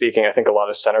generally speaking, I think a lot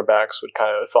of center backs would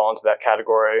kind of fall into that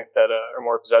category that are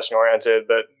more possession oriented.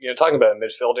 But talking about a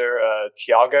midfielder,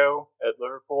 Thiago at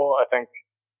Liverpool, I think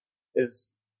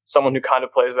is someone who kind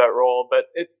of plays that role. But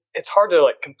it's hard to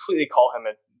like completely call him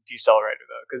a decelerator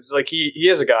though, because like he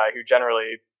is a guy who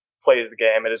generally plays the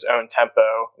game at his own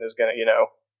tempo and is going to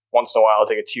once in a while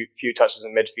take a few touches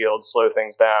in midfield, slow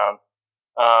things down.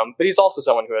 But he's also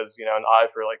someone who has, an eye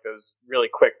for like those really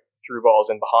quick through balls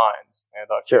in behind.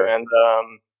 Sure. And,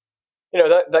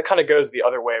 that kind of goes the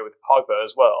other way with Pogba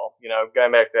as well.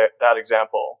 Going back to that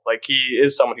example, like he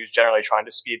is someone who's generally trying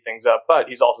to speed things up, but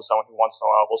he's also someone who once in a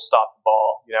while will stop the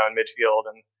ball, in midfield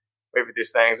and wait for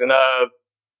these things. And,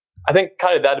 I think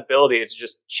kind of that ability to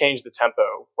just change the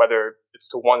tempo, whether it's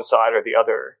to one side or the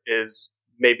other, is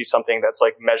maybe something that's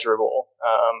like measurable,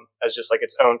 as just like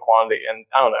its own quantity. And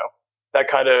I don't know. That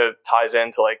kind of ties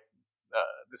into like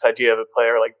this idea of a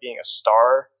player like being a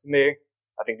star to me.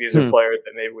 I think these are players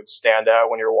that maybe would stand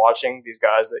out when you're watching these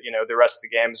guys that, the rest of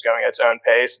the game is going at its own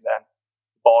pace, and then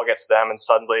the ball gets to them and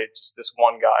suddenly just this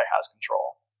one guy has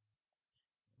control.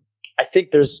 I think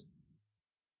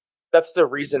that's the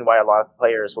reason why a lot of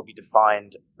players will be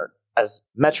defined as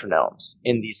metronomes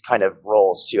in these kind of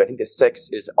roles too. I think the 6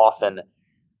 is often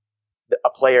a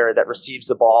player that receives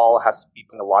the ball, has to be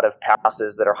doing a lot of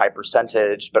passes that are high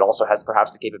percentage, but also has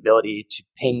perhaps the capability to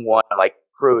ping one like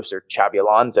Kroos or Xabi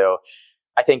Alonso.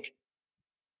 I think,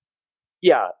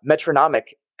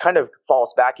 metronomic kind of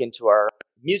falls back into our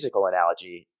musical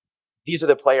analogy. These are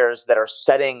the players that are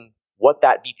setting what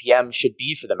that BPM should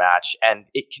be for the match, and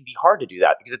it can be hard to do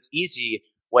that because it's easy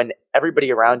when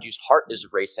everybody around you's heart is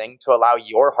racing to allow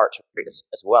your heart to race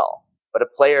as well. But a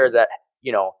player that,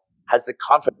 has the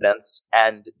confidence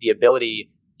and the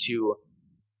ability to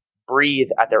breathe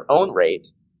at their own rate,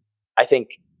 I think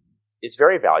is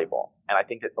very valuable. And I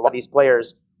think that a lot of these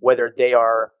players, whether they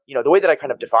are, the way that I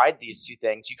kind of divide these two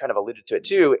things, you kind of alluded to it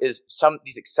too, is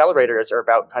these accelerators are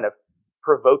about kind of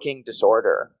provoking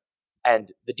disorder,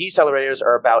 and the decelerators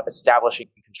are about establishing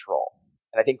control.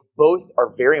 And I think both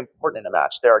are very important in a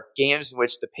match. There are games in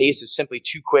which the pace is simply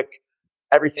too quick.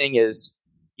 Everything is,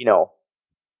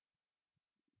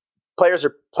 players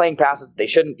are playing passes that they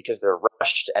shouldn't because they're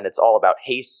rushed, and it's all about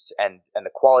haste, and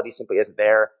the quality simply isn't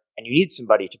there, and you need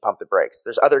somebody to pump the brakes.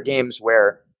 There's other games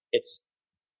where it's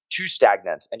too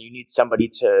stagnant, and you need somebody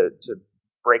to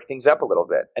break things up a little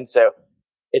bit. And so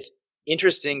it's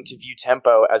interesting to view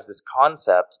tempo as this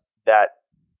concept that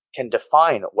can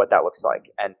define what that looks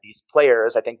like. And these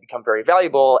players, I think, become very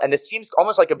valuable, and this seems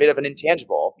almost like a bit of an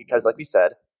intangible because, like we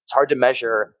said, it's hard to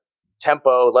measure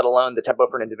tempo, let alone the tempo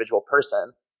for an individual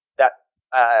person. That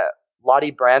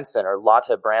Lotte Branson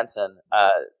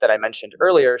that I mentioned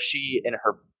earlier, she, in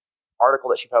her article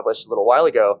that she published a little while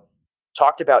ago,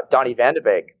 talked about Donny van de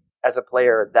Beek as a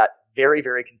player that very,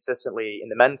 very consistently in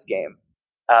the men's game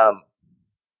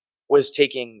was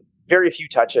taking very few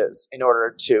touches in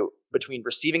order to, between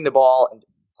receiving the ball and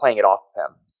playing it off of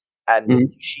him.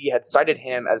 And she had cited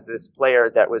him as this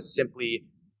player that was simply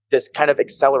this kind of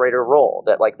accelerator role,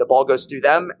 that like the ball goes through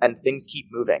them and things keep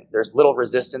moving. There's little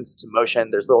resistance to motion.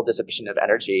 There's little dissipation of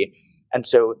energy. And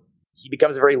so he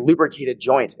becomes a very lubricated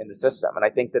joint in the system. And I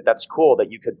think that that's cool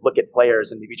that you could look at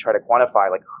players and maybe try to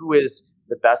quantify like who is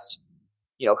the best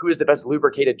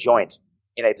lubricated joint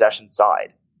in a possession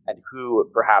side, and who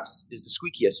perhaps is the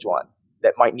squeakiest one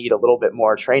that might need a little bit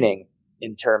more training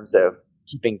in terms of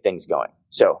keeping things going.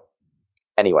 So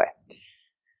anyway,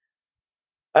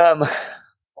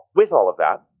 with all of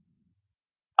that,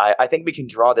 I think we can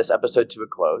draw this episode to a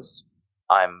close.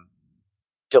 I'm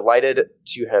delighted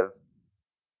to have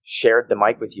shared the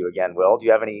mic with you again, Will. Do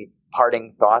you have any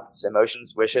parting thoughts,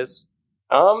 emotions, wishes?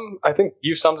 I think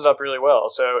you summed it up really well.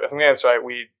 So if I'm getting this right,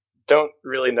 we don't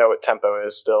really know what tempo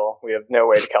is still. We have no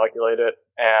way to calculate it.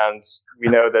 And we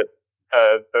know that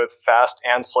both fast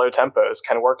and slow tempos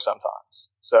can work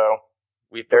sometimes. So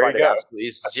We've there you provided go. absolutely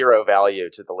zero value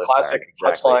to the listener. Classic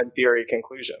touchline theory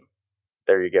conclusion.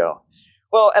 There you go.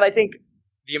 Well, and I think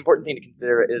the important thing to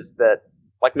consider is that,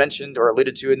 like mentioned or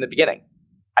alluded to in the beginning,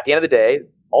 at the end of the day,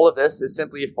 all of this is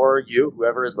simply for you,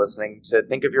 whoever is listening, to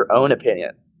think of your own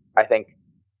opinion. I think,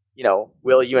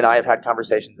 Will, you and I have had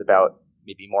conversations about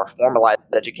maybe more formalized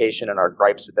education and our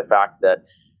gripes with the fact that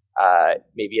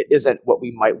maybe it isn't what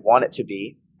we might want it to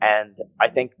be. And I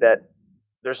think that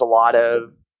there's a lot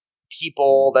of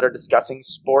people that are discussing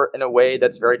sport in a way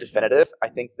that's very definitive. I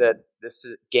think that this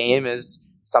game is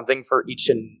something for each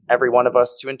and every one of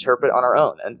us to interpret on our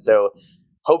own. And so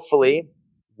hopefully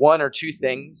one or two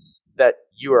things that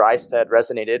you or I said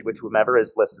resonated with whomever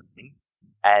is listening,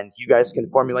 and you guys can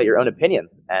formulate your own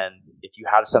opinions. And if you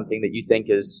have something that you think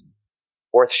is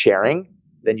worth sharing,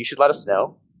 then you should let us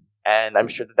know. And I'm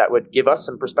sure that would give us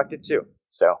some perspective too.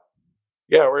 So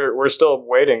Yeah, we're still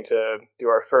waiting to do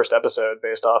our first episode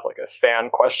based off like a fan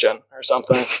question or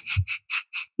something.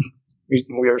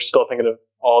 we are still thinking of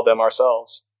all of them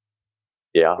ourselves.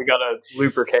 yeah, We got to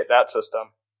lubricate that system.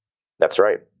 that's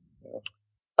right.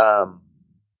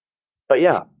 But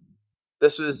yeah,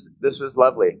 this was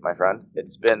lovely, my friend.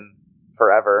 It's been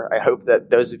forever. I hope that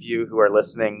those of you who are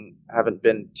listening haven't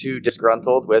been too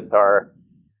disgruntled with our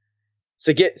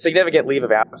significant leave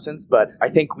of absence, but I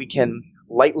think we can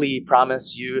lightly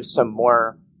promise you some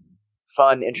more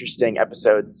fun, interesting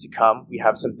episodes to come. We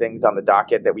have some things on the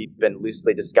docket that we've been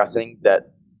loosely discussing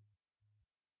that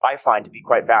I find to be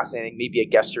quite fascinating. Maybe a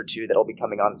guest or two that'll be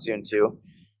coming on soon too.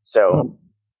 So,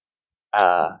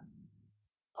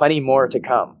 plenty more to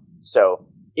come. So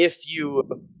if you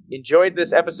enjoyed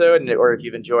this episode, or if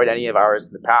you've enjoyed any of ours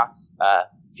in the past,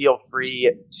 feel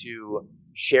free to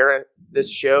share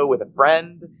this show with a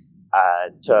friend,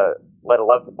 to let a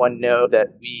loved one know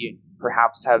that we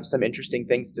perhaps have some interesting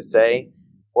things to say,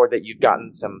 or that you've gotten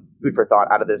some food for thought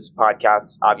out of this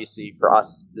podcast. Obviously, for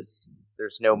us,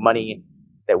 there's no money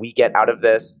that we get out of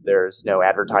this. There's no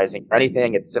advertising or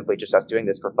anything. It's simply just us doing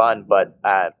this for fun. But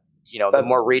the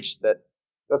more reach that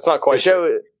That's not quite the show.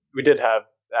 true. We did have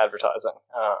advertising.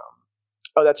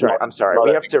 Oh, that's right. I'm sorry. Not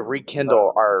We have to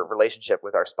rekindle our relationship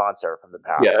with our sponsor from the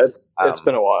past. Yeah, it's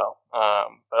been a while.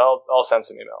 But I'll send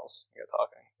some emails. Get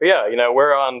talking. But yeah,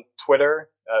 we're on Twitter.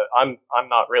 I'm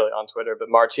not really on Twitter, but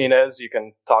Martinez, you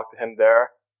can talk to him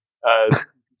there.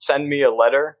 Send me a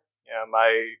letter.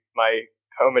 My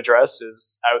home address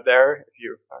is out there if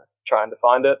you are trying to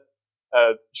find it.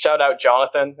 Shout out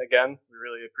Jonathan again. We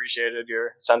really appreciated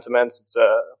your sentiments. It's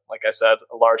like I said,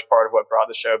 a large part of what brought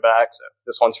the show back. So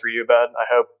this one's for you, bud. I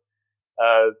hope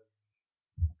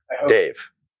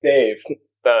Dave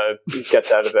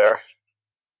gets out of there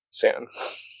soon.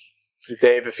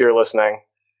 Dave, if you're listening,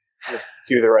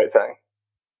 do the right thing.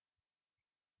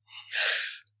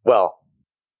 Well,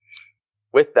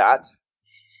 with that,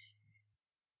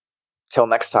 till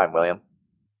next time, William.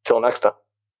 Till next time.